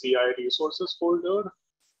in the CI resources folder,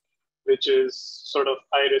 which is sort of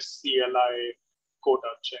iris CLI quota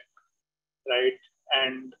check, right?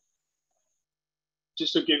 And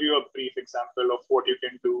just to give you a brief example of what you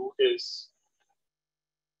can do is,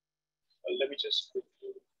 let me just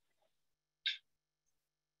quickly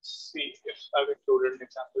see if I've included an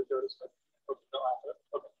example here as well. Okay, no, I have.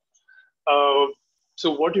 Okay.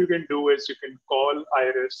 So what you can do is you can call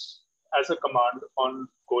iris as a command on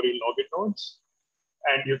Cori login nodes,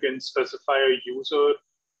 and you can specify a user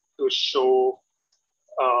to show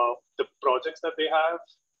the projects that they have,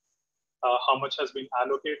 how much has been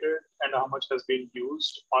allocated, and how much has been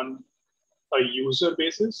used on a user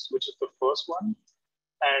basis, which is the first one,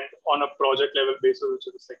 and on a project level basis, which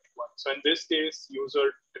is the second one. So in this case,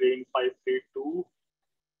 user train 532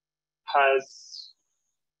 has,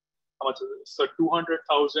 how much is it? So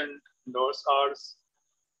 200,000 NERSC hours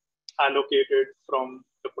allocated from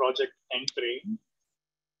the project entrain.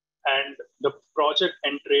 And the project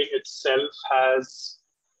entrain itself has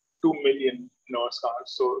 2 million NERSC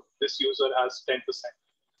hours. So this user has 10%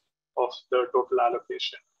 of the total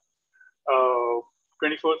allocation.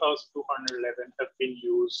 24,211 have been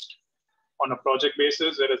used on a project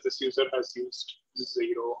basis, whereas this user has used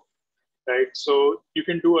 0, right? So you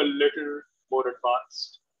can do a little more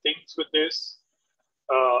advanced things with this.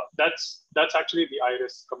 That's actually the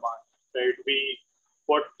iris command, right?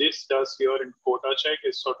 What this does here in quota check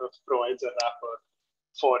is sort of provides a wrapper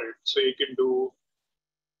for it. So you can do,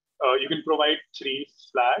 you can provide 3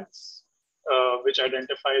 flags, which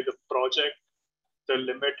identify the project, the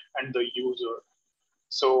limit, and the user.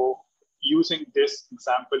 So using this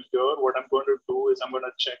example here, what I'm going to do is I'm going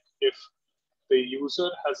to check if the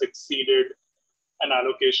user has exceeded an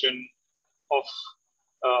allocation of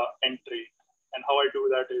entry. And how I do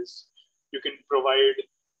that is you can provide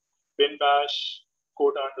bin bash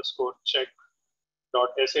quota underscore check dot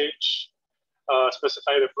sh,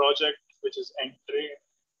 specify the project, which is entry,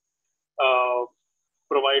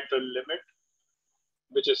 provide the limit,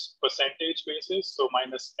 which is percentage basis, so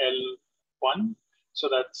minus L1. So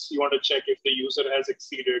that's, you want to check if the user has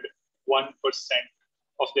exceeded 1%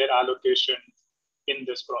 of their allocation in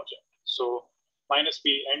this project. So minus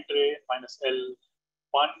P entry, minus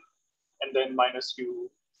L1, and then minus U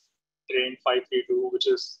train 532, which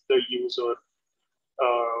is the user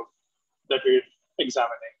that we're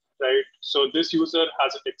examining, right? So this user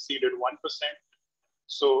hasn't exceeded 1%.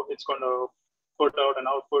 So it's going to put out an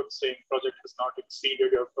output saying project has not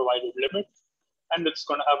exceeded your provided limit. And it's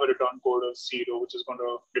going to have a return code of 0, which is going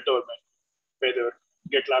to determine whether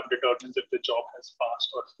GitLab determines if the job has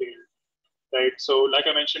passed or failed, right? So like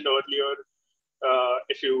I mentioned earlier,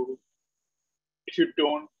 if you're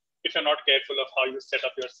not careful of how you set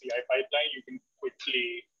up your CI pipeline, you can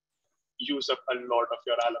quickly use up a lot of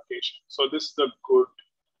your allocation. So this is the good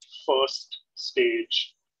first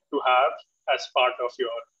stage to have as part of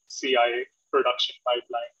your CI production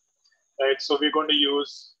pipeline, right? So we're going to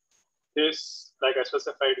use this, like I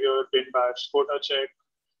specified here, bin bash quota check,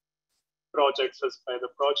 project specify the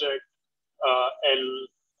project, L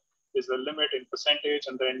is the limit in percentage,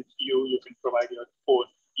 and then you can provide your own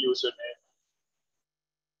username.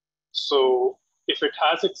 So if it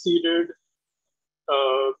has exceeded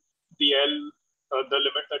the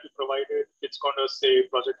limit that you provided, it's going to say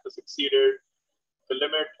project has exceeded the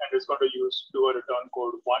limit, and it's going to do a return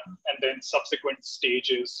code 1, and then subsequent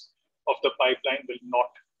stages of the pipeline will not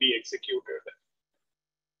be executed,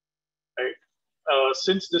 right?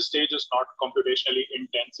 Since this stage is not computationally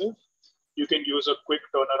intensive, you can use a quick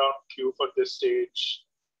turnaround queue for this stage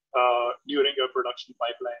during your production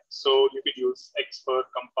pipeline. So you can use expert,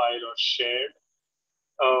 compile, or shared.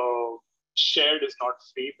 Shared is not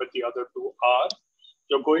free, but the other 2 are.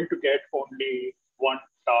 You're going to get only 1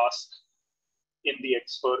 task in the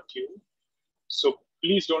expert queue. So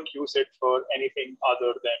please don't use it for anything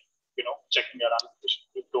other than, checking your allocation.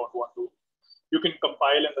 You don't want to. You can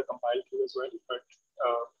compile in the compile queue as well, but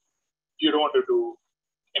you don't want to do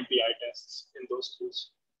MPI tests in those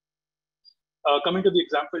queues. Coming to the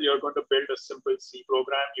example, you're going to build a simple C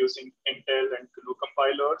program using Intel and GNU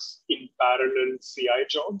compilers in parallel CI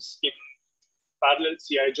jobs. In parallel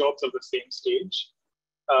CI jobs of the same stage,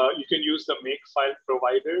 You can use the make file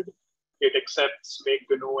provided. It accepts make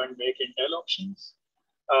GNU and make Intel options.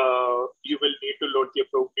 You will need to load the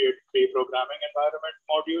appropriate pre-programming environment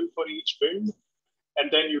module for each build.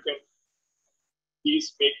 And then you can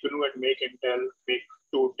these make GNU and make Intel make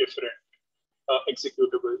two different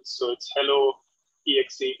executables. So it's hello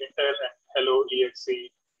exe Intel and hello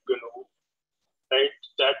exe GNU, right?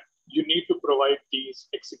 That you need to provide these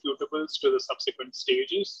executables to the subsequent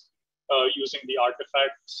stages using the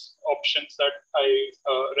artifacts options that I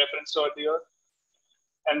referenced earlier.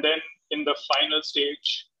 And then in the final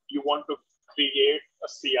stage, you want to create a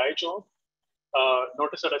CI job.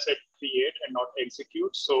 Notice that I said create and not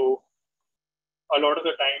execute. So a lot of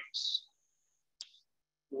the times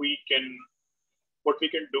what we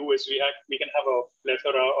can do is we can have a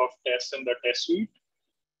plethora of tests in the test suite,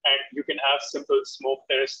 and you can have simple smoke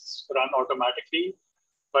tests run automatically.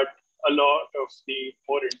 But a lot of the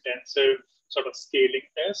more intensive sort of scaling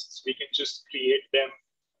tests, we can just create them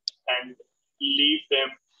and leave them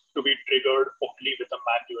to be triggered only with a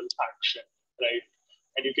manual action, right?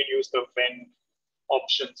 And you can use the when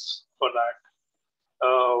options for that.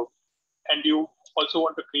 And you also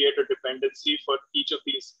want to create a dependency for each of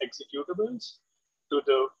these executables to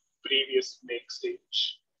the previous make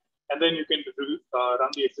stage. And then you can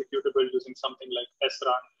run the executable using something like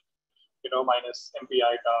srun, minus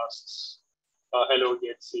MPI tasks, hello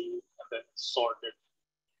exe, and then sort it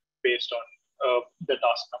based on the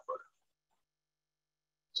task number.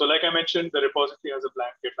 So like I mentioned, the repository has a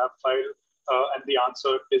blank GitLab file, and the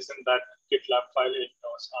answer is in that GitLab file in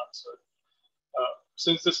NERSC answer.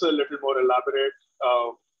 Since this is a little more elaborate,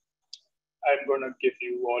 I'm going to give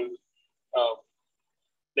you all,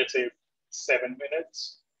 let's say, 7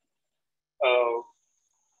 minutes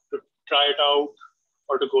to try it out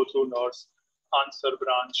or to go through NERSC answer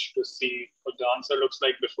branch to see what the answer looks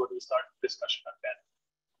like before we start discussion again.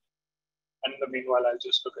 And in the meanwhile, I'll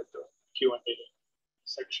just look at the Q&A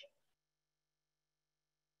section.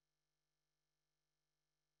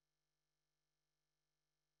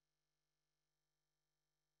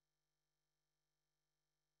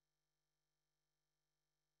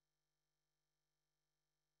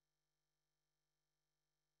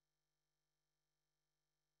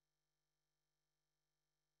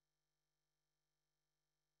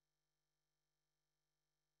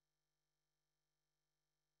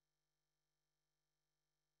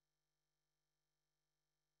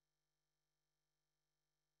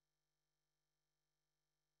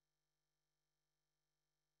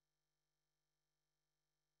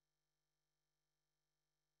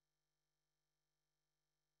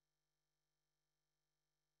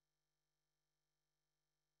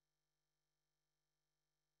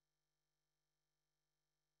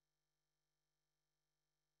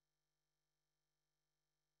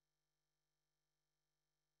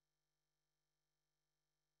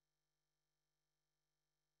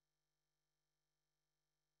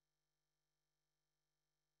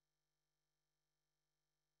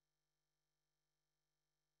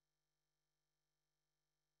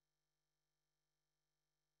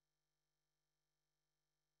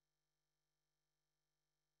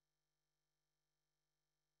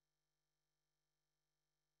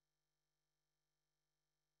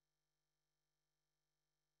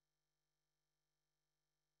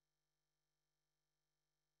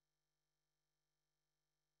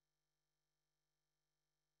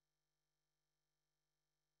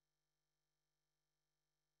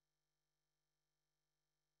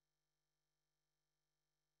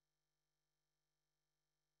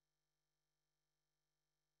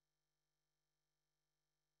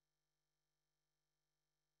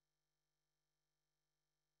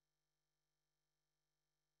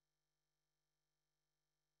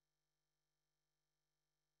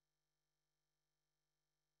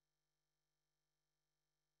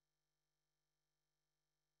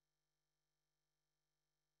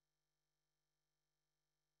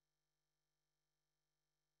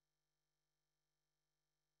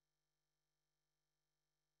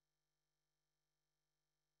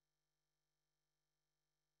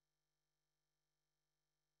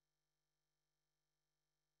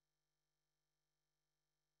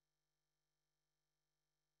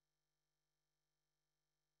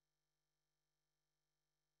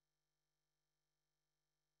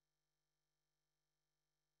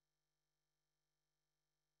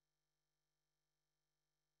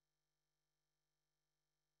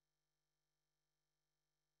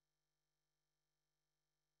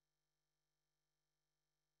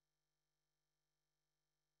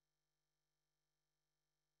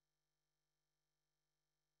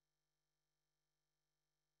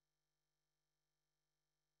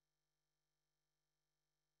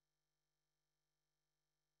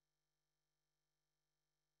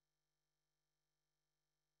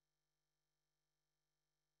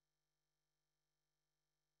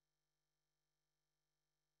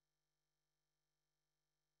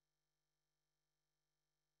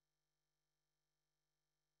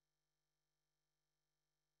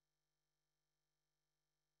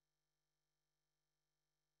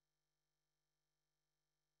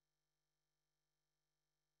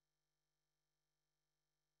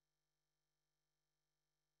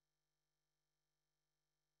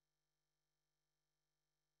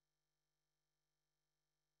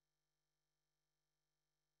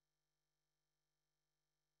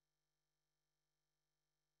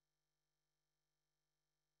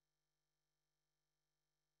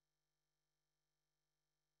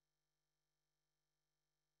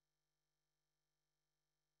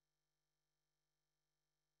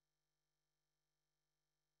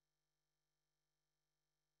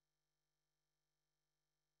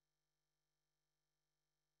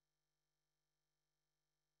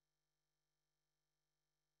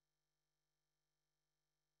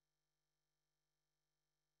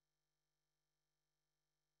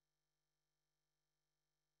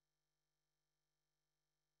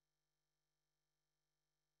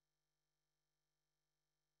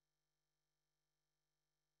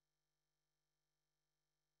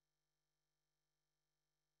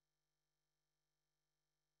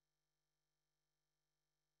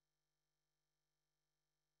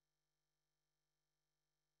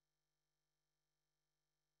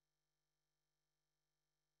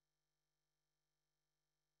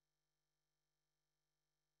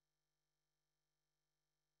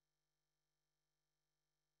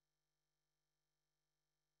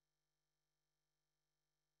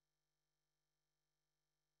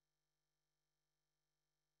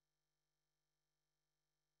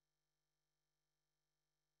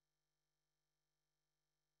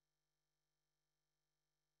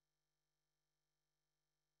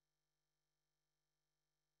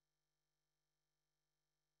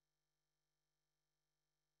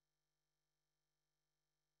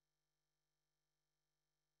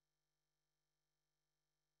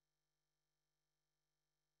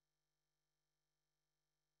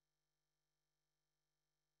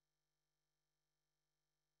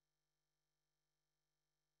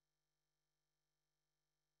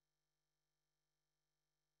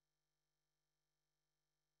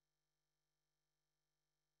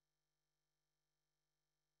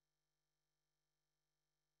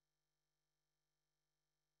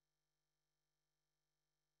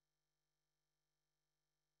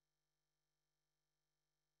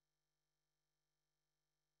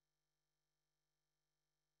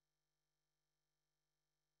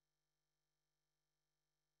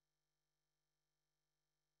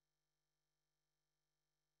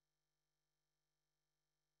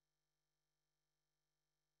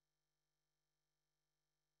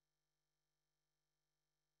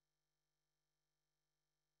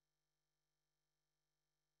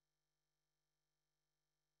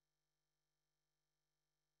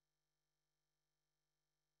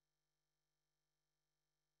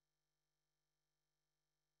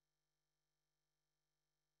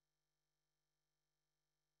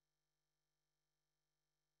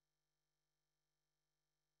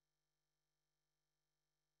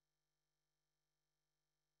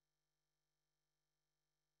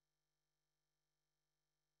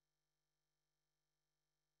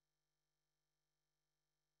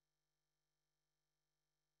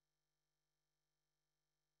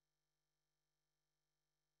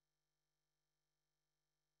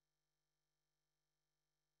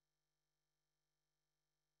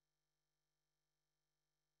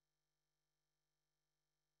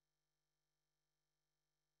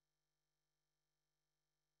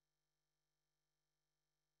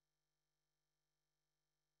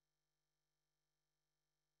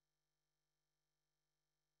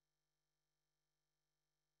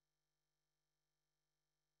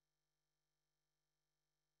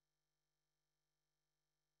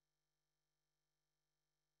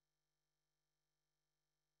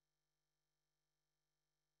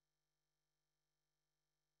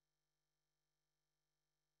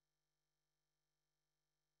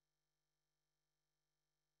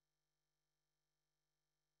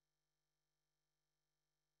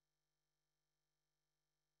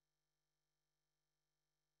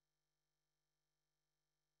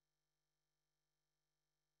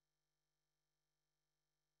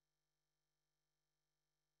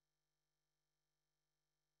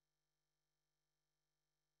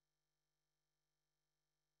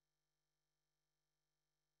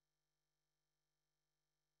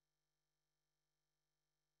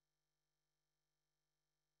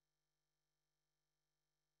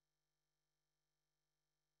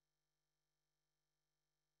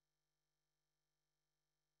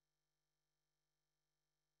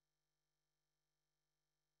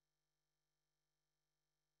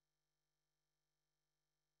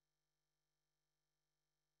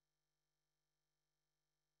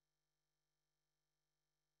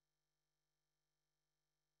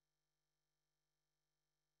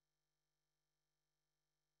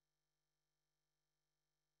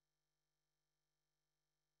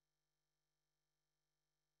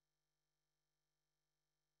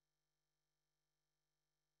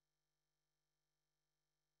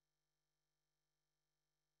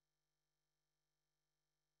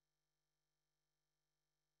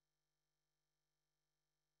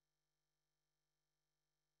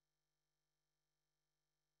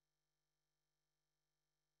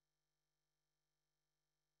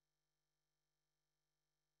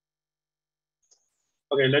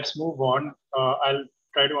 Okay, let's move on. I'll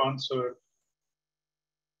try to answer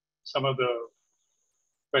some of the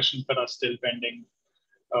questions that are still pending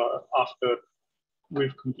after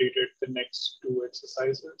we've completed the next two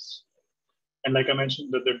exercises. And like I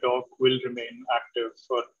mentioned, that the doc will remain active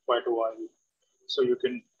for quite a while. So you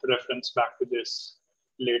can reference back to this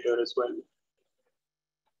later as well.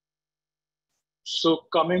 So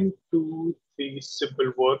coming to the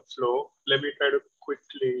simple workflow, let me try to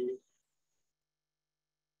quickly,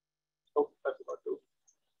 oh, I forgot to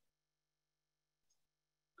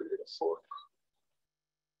create a fork.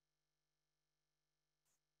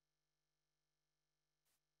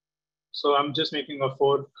 So I'm just making a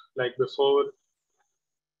fork like before.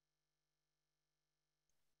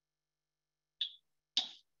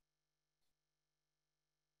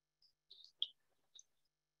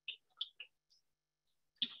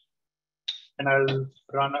 And I'll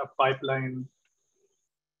run a pipeline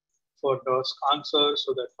for NERSC answer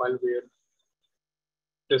so that while we're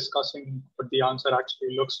discussing what the answer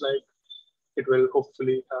actually looks like, it will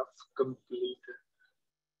hopefully have completed.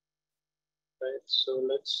 Right, so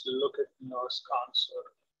let's look at NERSC answer.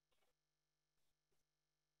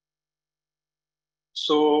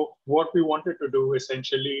 So what we wanted to do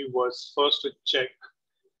essentially was first to check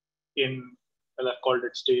in, well, I've called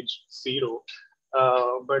it stage 0,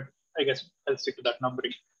 but I guess I'll stick to that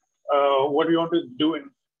numbering. What we want to do in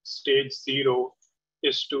stage 0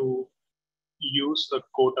 is to use the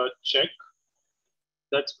quota check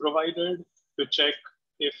that's provided to check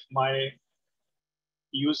if my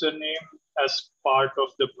username as part of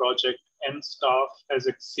the project and staff has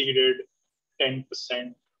exceeded 10%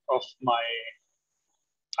 of my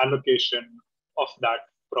allocation of that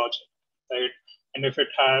project, right? And if it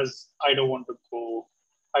has, I don't want to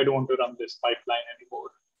run this pipeline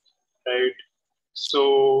anymore, right?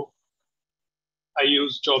 So I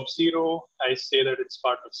use job 0. I say that it's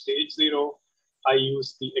part of stage 0. I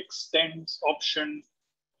use the extends option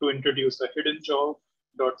to introduce a hidden job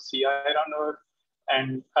 .ci runner.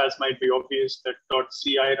 And as might be obvious, that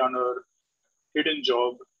 .ci runner hidden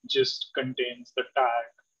job just contains the tag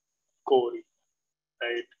Corey,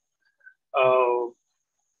 right?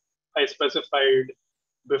 I specified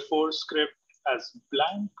before script as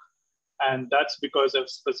blank, and that's because I've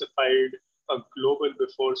specified a global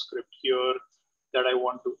before script here that I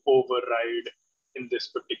want to override in this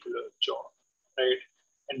particular job, right?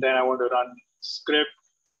 And then I want to run script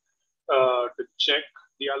to check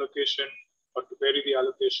the allocation or to vary the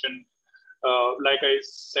allocation. Like I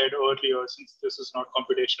said earlier, since this is not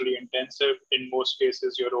computationally intensive, in most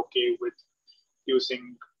cases, you're okay with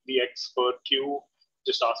using the X per queue.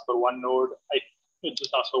 Just ask for one node.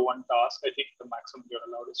 Just ask for one task. I think the maximum you're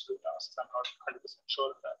allowed is 2 tasks. I'm not 100% sure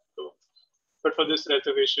of that. So, but for this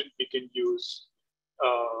reservation, we can use,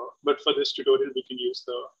 but for this tutorial, we can use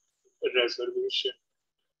the reservation,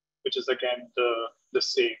 which is again the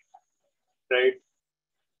same, right?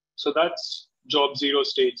 So that's job 0,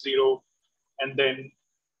 stage 0. And then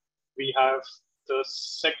we have the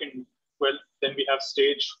second, well, then we have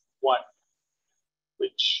stage 1,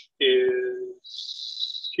 which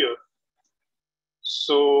is here.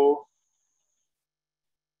 So,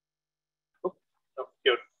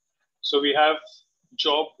 here. So we have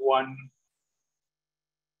job 1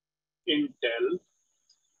 Intel,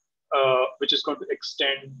 which is going to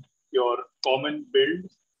extend your common build,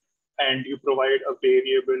 and you provide a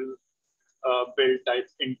variable build type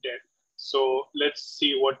Intel. So let's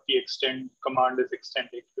see what the extend command is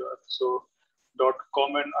extending here. So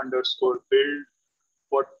 .common underscore build.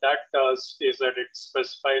 What that does is that it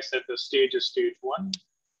specifies that the stage is stage 1.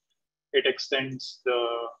 It extends the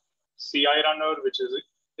CI runner, which is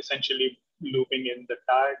essentially looping in the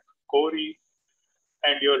tag Corey,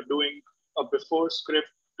 and you're doing a before script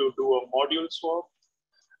to do a module swap.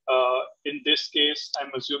 In this case,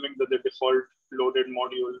 I'm assuming that the default loaded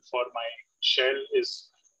module for my shell is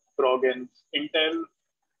progenv Intel.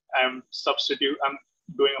 I'm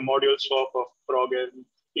doing a module swap of progenv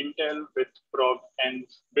Intel with progenv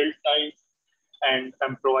build type, and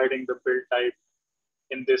I'm providing the build type.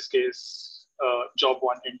 In this case, job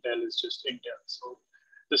 1 Intel is just Intel. So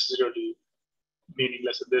this is really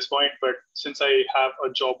meaningless at this point. But since I have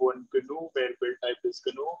a job 1 GNU where build type is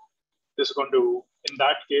GNU, this is going to, in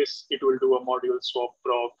that case, it will do a module swap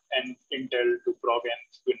prog and Intel to prog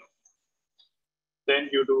and GNU. Then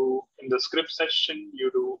you do, in the script session,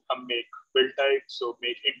 you do a make build type, so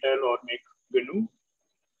make Intel or make GNU.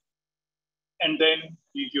 And then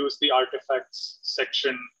you use the artifacts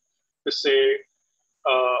section to say,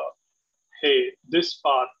 hey, this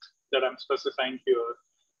path that I'm specifying here,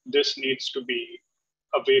 this needs to be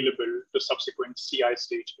available to subsequent CI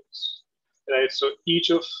stages. right? So each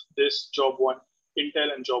of this job one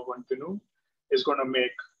Intel and job one GNU is going to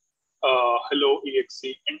make hello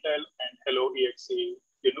exe Intel and hello exe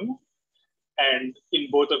GNU. And in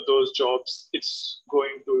both of those jobs, it's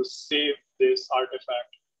going to save this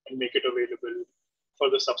artifact and make it available for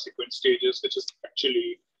the subsequent stages, which is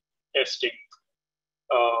actually testing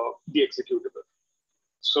the executable.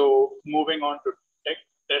 So moving on to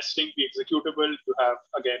testing the executable, you have,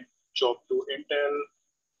 again, job 2 Intel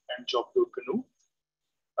and job 2 GNU.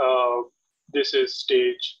 This is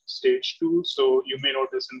stage 2. So you may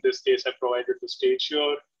notice in this case, I provided the stage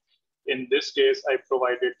here. In this case, I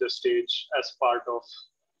provided the stage as part of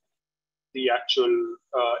the actual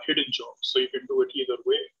hidden job. So you can do it either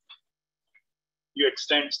way. You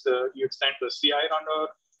extend the CI runner.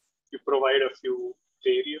 You provide a few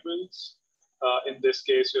variables. In this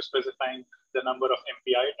case, you're specifying the number of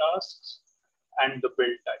MPI tasks and the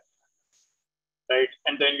build type, right?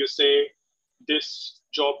 And then you say this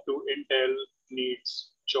job 2 Intel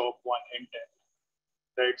needs job 1 Intel,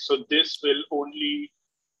 right? So this will only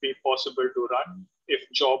be possible to run if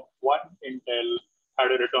job 1 Intel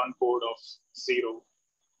had a return code of 0.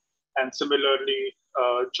 And similarly,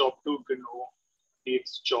 job 2 GNU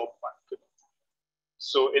needs job 1 GNU.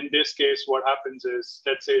 So in this case, what happens is,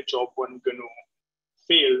 let's say job 1 GNU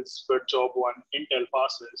fails, but job 1 Intel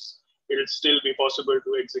passes, it will still be possible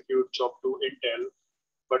to execute job 2 Intel,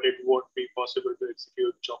 but it won't be possible to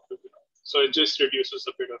execute job 2 GNU. So it just reduces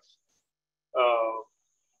a bit of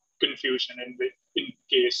confusion in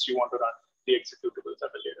case you want to run the executables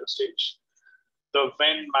at a later stage. The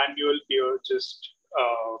when manual here just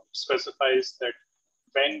specifies that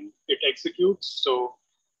when it executes. So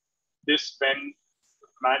this when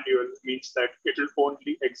manual means that it will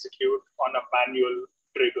only execute on a manual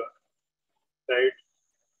trigger, right?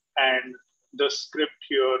 And the script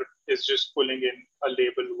here is just pulling in a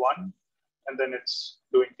label 1, and then it's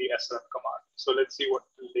doing the srf command. So let's see what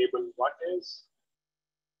label 1 is.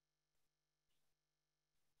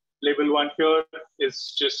 Label 1 here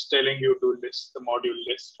is just telling you to list the module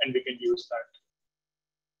list, and we can use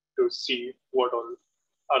that to see what all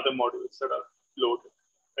other modules that are loaded,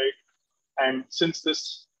 right? And since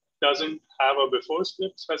this doesn't have a before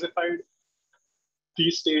script specified,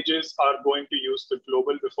 these stages are going to use the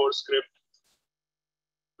global before script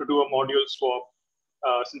to do a module swap,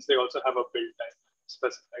 since they also have a build type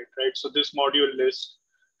specified, right? So this module list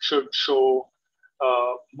should show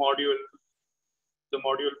the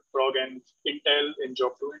module prog and Intel in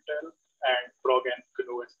job 2 Intel and prog and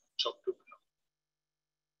GNU in job 2 GNU.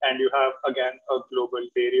 And you have, again, a global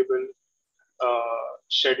variable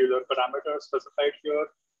scheduler parameter specified here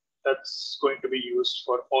that's going to be used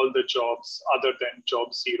for all the jobs other than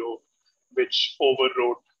job 0, which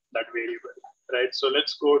overwrote that variable, right? So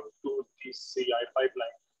let's go to the CI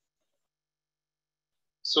pipeline.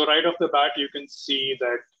 So right off the bat, you can see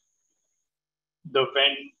that the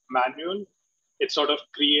when manual, it sort of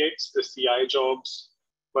creates the CI jobs,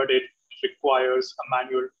 but it requires a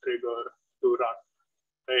manual trigger to run,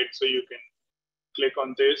 right? So you can click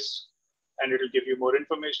on this and it'll give you more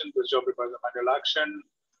information. This job requires a manual action,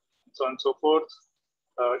 and so on and so forth.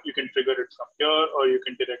 You can trigger it from here, or you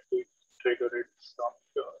can directly trigger it from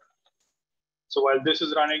here. So while this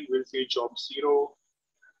is running, we'll see job 0.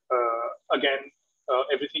 Again,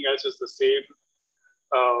 everything else is the same.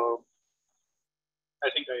 I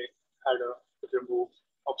think I had a remove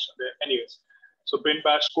option there. Anyways, so bin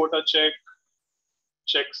bash quota check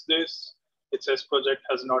checks this. It says project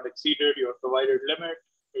has not exceeded your provided limit.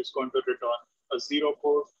 It's going to return a 0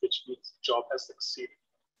 code, which means job has succeeded.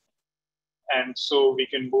 And so we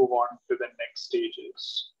can move on to the next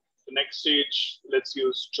stages. The next stage, let's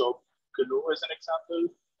use job GNU as an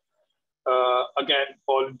example. Again,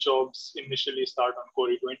 all jobs initially start on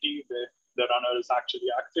Core 20, where the runner is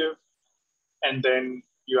actually active. And then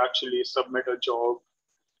you actually submit a job.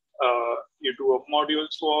 You do a module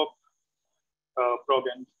swap, prog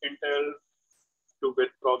and Intel, to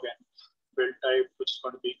with prog and build type, which is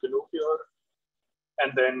going to be GNU here,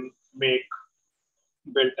 and then make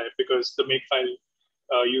build type, because the make file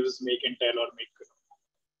uses make Intel or make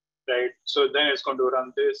GNU, right? So then it's going to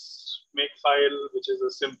run this make file, which is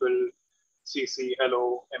a simple cc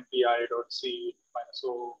hello mpi.c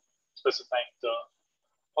 -o, specifying the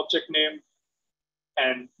object name.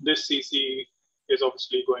 And this cc is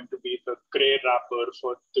obviously going to be the gray wrapper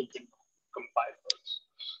for the GNU compilers.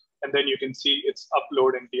 And then you can see it's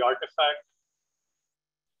uploading the artifact,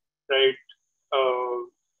 right?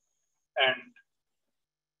 And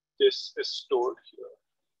this is stored here.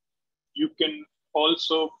 You can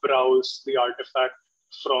also browse the artifact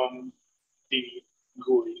from the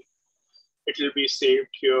GUI. It will be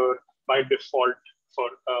saved here by default for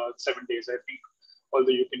 7 days. I think,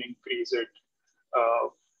 although you can increase it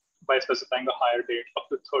by specifying a higher date up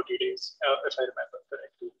to 30 days, if I remember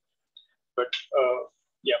correctly. But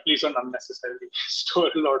yeah, please don't unnecessarily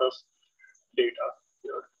store a lot of data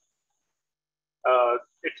here.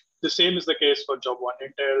 The same is the case for job one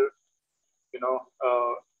Intel.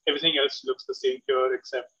 Everything else looks the same here,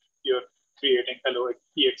 except you're creating hello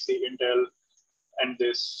exe Intel, and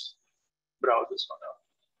this browse is gonna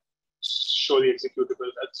show the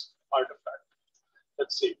executable that's artifact.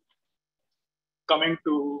 Let's see. Coming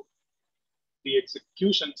to the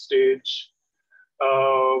execution stage,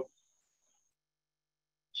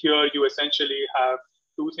 here you essentially have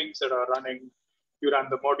two things that are running. You ran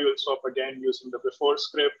the module swap again using the before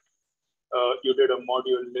script. You did a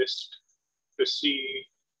module list to see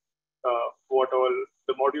what all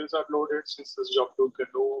the modules are loaded. Since this job to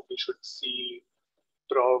GNU, we should see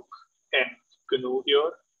prog and GNU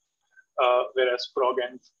here, whereas prog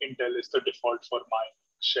and Intel is the default for my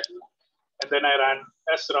shell. And then I ran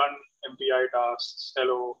srun mpi tasks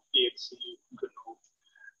hello exe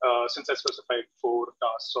GNU. Since I specified 4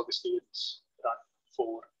 tasks, obviously it's run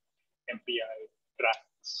 4 mpi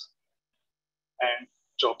ranks, and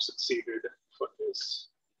job succeeded for this.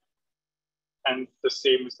 And the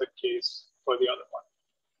same is the case for the other one.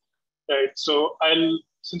 Right, so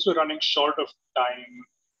since we're running short of time,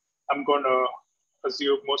 I'm gonna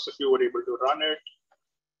assume most of you were able to run it,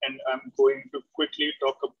 and I'm going to quickly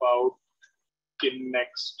talk about the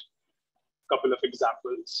next couple of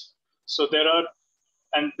examples. So there are,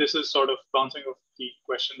 and this is sort of bouncing off the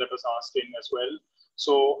question that was asked in as well.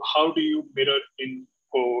 So how do you mirror in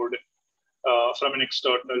code from an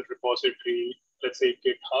external repository, let's say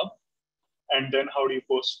GitHub, and then how do you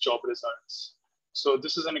post job results? So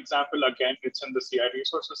this is an example, again, it's in the CI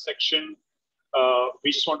resources section.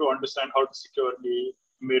 We just want to understand how to securely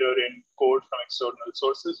mirror in code from external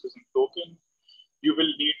sources using token. You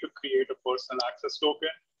will need to create a personal access token,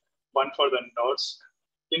 one for the NERSC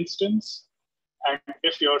instance. And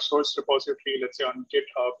if your source repository, let's say on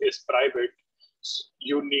GitHub, is private,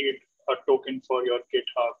 you need a token for your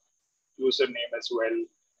GitHub username as well,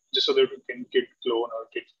 just so that you can git clone or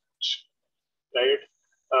git fetch, right?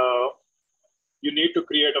 You need to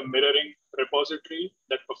create a mirroring repository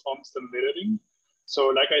that performs the mirroring. So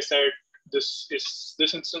like I said, this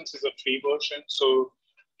instance is a free version, so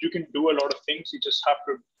you can do a lot of things. You just have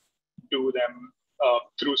to do them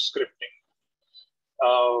through scripting.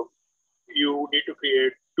 You need to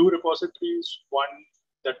create 2 repositories, one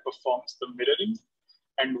that performs the mirroring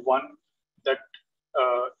and one that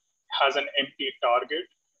has an empty target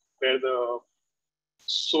where the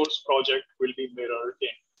source project will be mirrored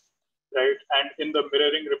in, right? And in the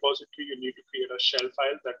mirroring repository, you need to create a shell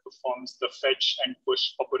file that performs the fetch and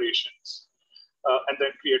push operations, and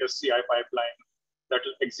then create a CI pipeline that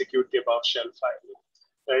will execute the above shell file,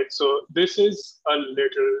 right? So this is a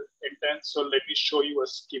little intense. So let me show you a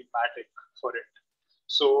schematic for it.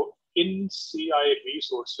 So in CI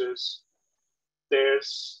resources,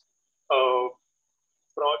 there's a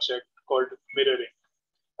project called mirroring.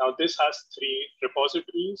 Now this has 3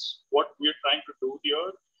 repositories. What we're trying to do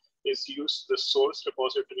here is use the source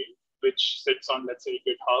repository, which sits on, let's say,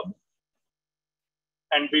 GitHub.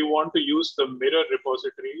 And we want to use the mirror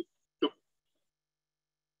repository to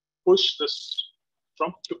push this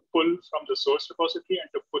to pull from the source repository and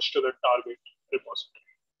to push to the target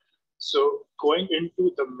repository. So going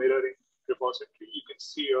into the mirroring repository, you can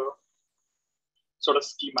see a sort of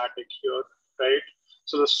schematic here, right?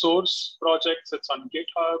 So the source project sits on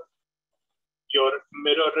GitHub. Your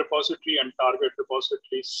mirror repository and target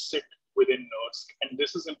repository sit within NERSC. And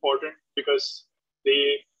this is important because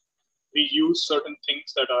we use certain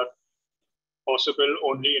things that are possible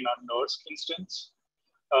only in our NERSC instance.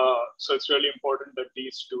 So it's really important that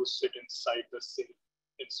these 2 sit inside the same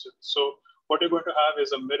instance. So what you're going to have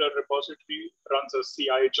is a mirror repository runs a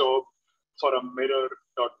CI job for a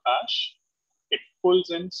mirror.bash. It pulls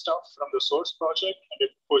in stuff from the source project and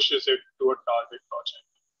it pushes it to a target project.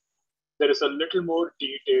 There is a little more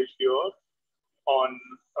detail here on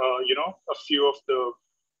a few of the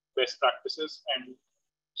best practices and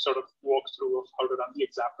sort of walk through of how to run the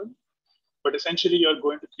example. But essentially, you're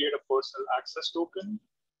going to create a personal access token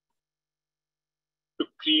to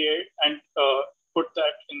create and put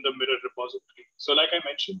that in the mirror repository. So like I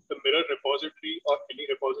mentioned, the mirror repository or any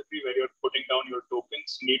repository where you're putting down your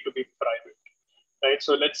tokens need to be private, right?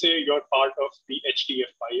 So let's say you're part of the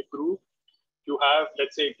HDF5 group. You have,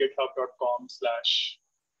 let's say, github.com/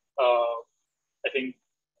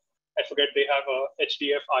 I forget, they have a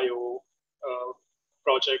HDF.io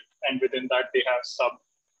project, and within that they have sub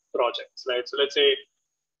projects, right? So let's say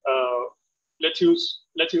let's use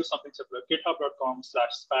something simpler,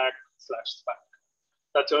 github.com/spec/spec.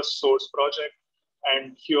 That's your source project.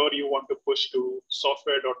 And here you want to push to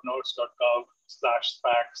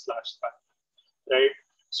software.nerds.gov/spec/spec, right?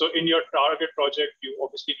 So in your target project, you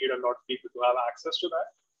obviously need a lot of people to have access to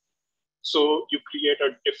that. So you create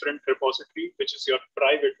a different repository, which is your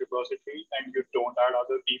private repository, and you don't add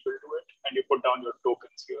other people to it, and you put down your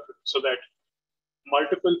tokens here so that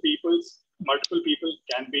multiple people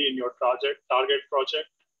can be in your target project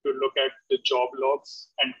to look at the job logs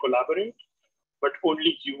and collaborate, but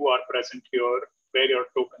only you are present here where your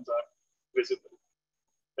tokens are visible,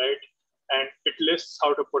 right? And it lists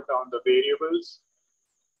how to put down the variables.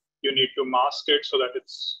 You need to mask it so that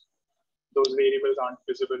those variables aren't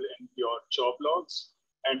visible in your job logs,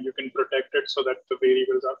 and you can protect it so that the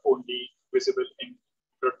variables are only visible in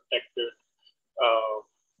protected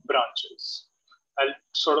branches. I'll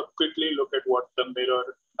sort of quickly look at what the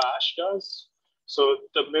mirror bash does. So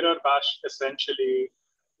the mirror bash essentially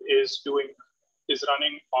is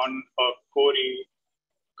running on a Cori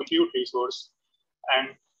compute resource,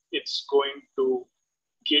 and it's going to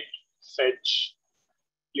git fetch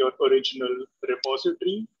your original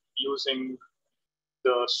repository using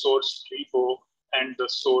the source repo and the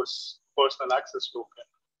source personal access token.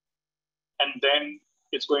 And then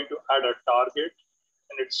it's going to add a target,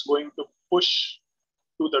 and it's going to push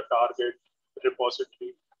to the target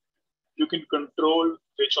repository. You can control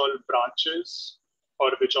which all branches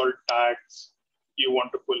or which all tags you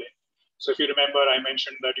want to pull in. So if you remember, I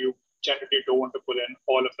mentioned that you generally don't want to pull in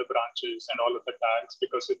all of the branches and all of the tags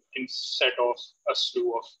because it can set off a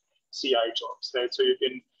slew of CI jobs, right? So you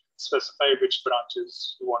can specify which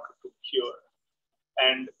branches you want to do here.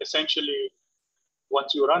 And essentially,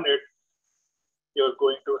 once you run it, you're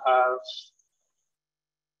going to have,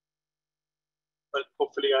 well,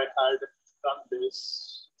 hopefully I had done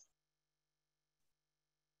this.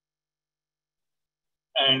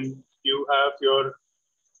 And you have your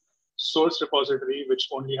source repository, which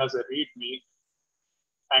only has a README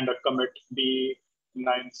and a commit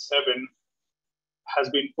B97 has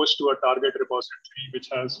been pushed to a target repository, which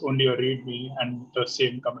has only a README and the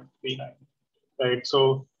same commit B9, right?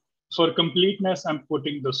 So for completeness, I'm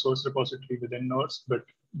putting the source repository within NERSC, but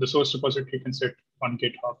the source repository can sit on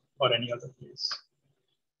GitHub or any other place,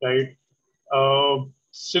 right?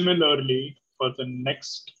 Similarly, for the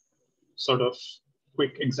next sort of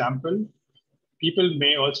quick example, people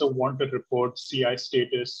may also want to report CI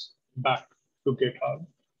status back to GitHub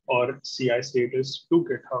or CI status to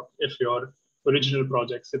GitHub if your original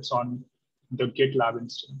project sits on the GitLab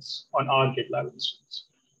instance, on our GitLab instance.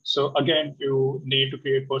 So again, you need to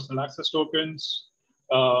create personal access tokens,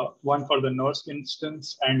 one for the NERSC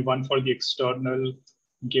instance and one for the external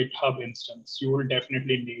GitHub instance. You will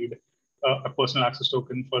definitely need a personal access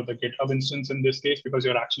token for the GitHub instance in this case, because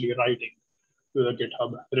you're actually writing to the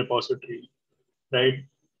GitHub repository, right?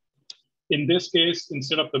 In this case,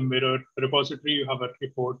 instead of the mirror repository, you have a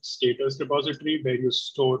report status repository where you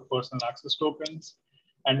store personal access tokens.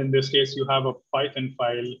 And in this case, you have a Python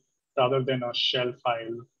file rather than a shell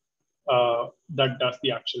file that does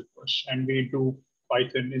the actual push. And we do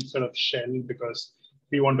Python instead of shell because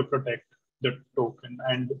we want to protect the token.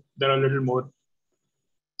 And there are a little more,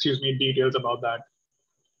 details about that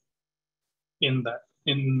in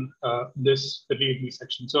this README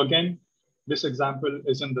section. So again, this example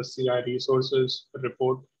is in the CI resources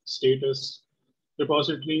report status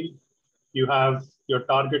repository. You have your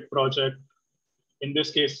target project. In this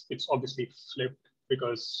case, it's obviously flipped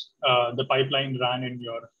because the pipeline ran in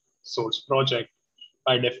your source project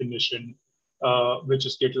by definition, which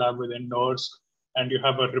is GitLab within NERSC. And you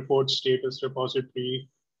have a report status repository,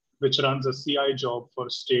 which runs a CI job for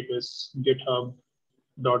status github.py.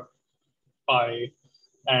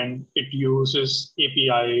 And it uses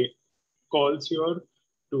API calls here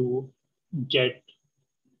to get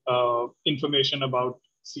information about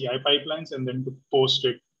CI pipelines and then to post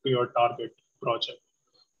it to your target project.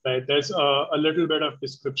 Right? There's a little bit of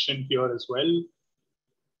description here as well.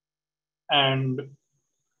 And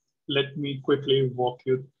let me quickly walk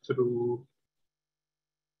you through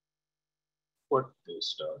what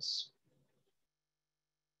this does.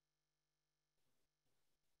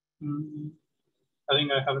 I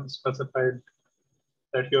think I haven't specified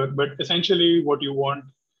that here, but essentially what you want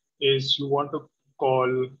is you want to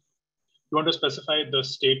specify the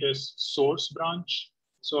status source branch.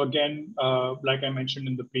 So again, like I mentioned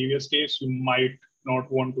in the previous case, you might not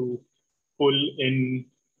want to pull in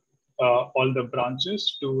all the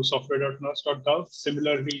branches to software.nerds.gov.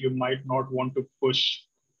 Similarly, you might not want to push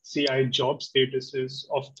CI job statuses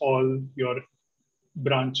of all your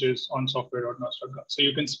branches on software.ners.gov. So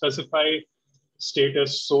you can specify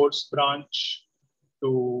status source branch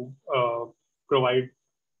to provide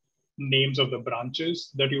names of the branches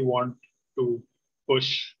that you want to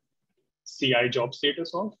push CI job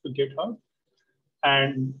status of to GitHub.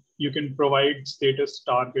 And you can provide status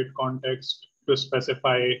target context to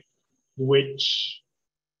specify which,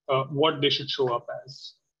 what they should show up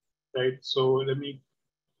as, right? So let me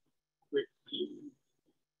quickly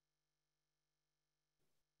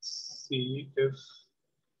see if,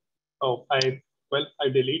 oh, I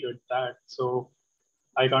deleted that. So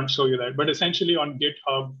I can't show you that, but essentially on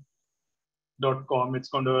github.com, it's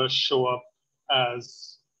going to show up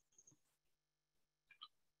as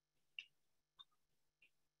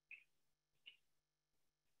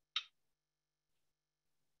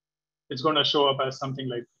something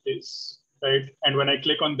like this, right? And when I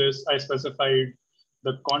click on this, I specified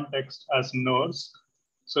the context as NERSC.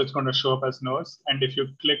 So it's going to show up as NERSC. And if you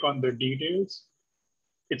click on the details,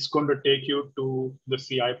 it's going to take you to the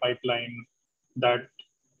CI pipeline that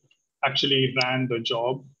actually ran the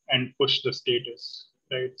job and pushed the status,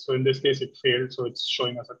 right? So in this case, it failed, so it's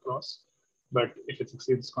showing us a cross. But if it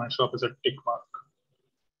succeeds, it's going to show up as a tick mark.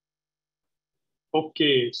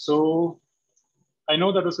 Okay, so I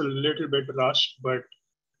know that was a little bit rushed, but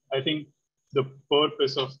I think the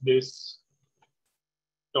purpose of this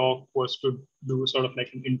talk was to do sort of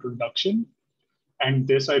like an introduction. And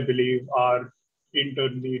this, I believe, are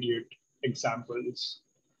intermediate examples,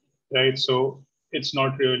 right? So it's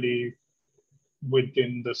not really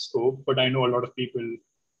within the scope, but I know a lot of people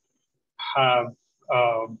have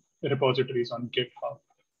repositories on GitHub.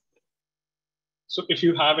 So if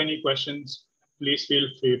you have any questions, please feel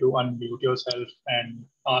free to unmute yourself and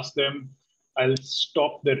ask them. I'll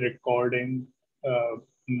stop the recording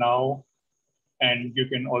now, and you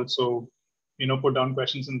can also, put down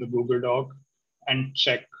questions in the Google Doc and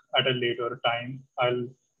check at a later time. I'll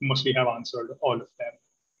mostly have answered all of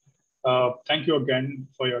them. Thank you again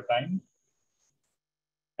for your time.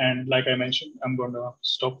 And like I mentioned, I'm going to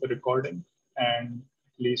stop the recording, and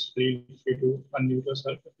please feel free to unmute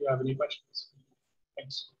yourself if you have any questions.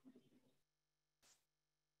 Thanks.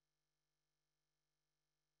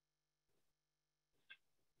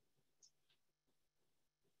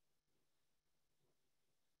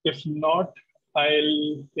 If not,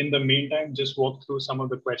 I'll, in the meantime, just walk through some of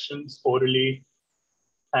the questions orally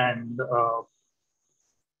and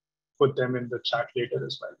put them in the chat later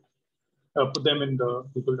as well. Put them in the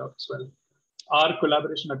Google Doc as well. Are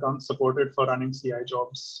collaboration accounts supported for running CI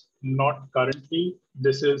jobs? Not currently.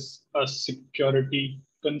 This is a security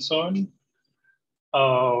concern.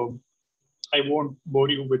 I won't bore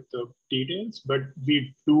you with the details, but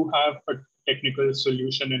we do have a technical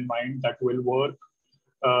solution in mind that will work,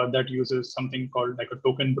 that uses something called like a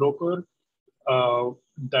token broker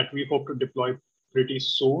that we hope to deploy pretty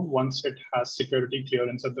soon once it has security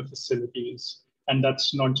clearance at the facilities. And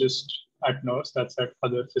that's not just at NERSC, that's at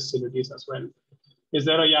other facilities as well. Is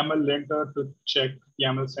there a YAML linter to check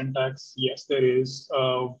YAML syntax? Yes, there is.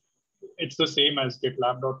 It's the same as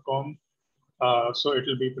gitlab.com. So it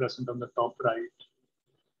will be present on the top right.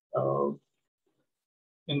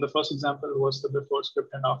 In the first example, was the before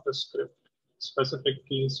script and after script specific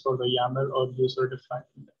keys for the YAML or user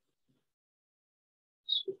defined?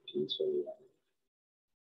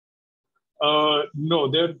 No,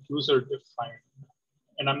 they're user defined.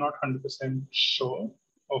 And I'm not 100% sure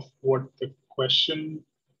of what the question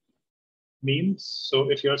means. So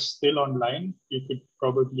if you're still online, you could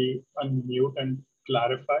probably unmute and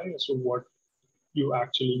clarify as to what you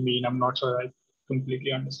actually mean. I'm not sure I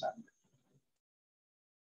completely understand.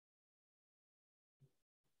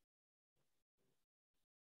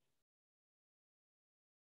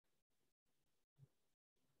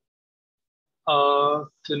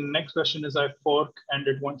 The next question is I fork and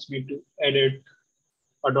it wants me to edit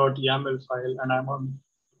a .yaml file, and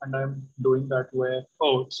I'm doing that where,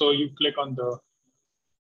 oh, so you click on the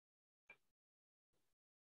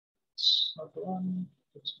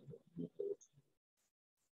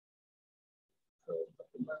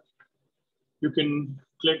you can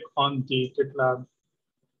click on the GitLab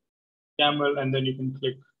YAML, and then you can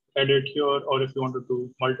click edit here, or if you want to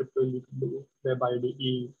do multiple, you can do web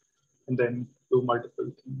IDE and then do multiple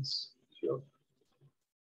things here.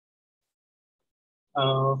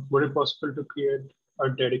 Would it be possible to create a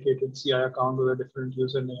dedicated CI account with a different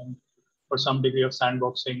username for some degree of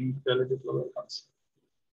sandboxing relative to accounts?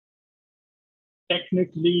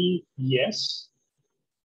 Technically, yes.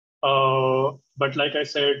 But like I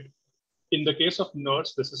said, in the case of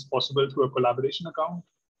NERSC, this is possible through a collaboration account.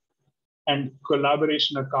 And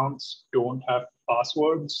collaboration accounts don't have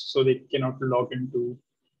passwords, so they cannot log into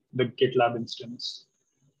the GitLab instance.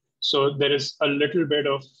 So there is a little bit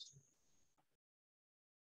of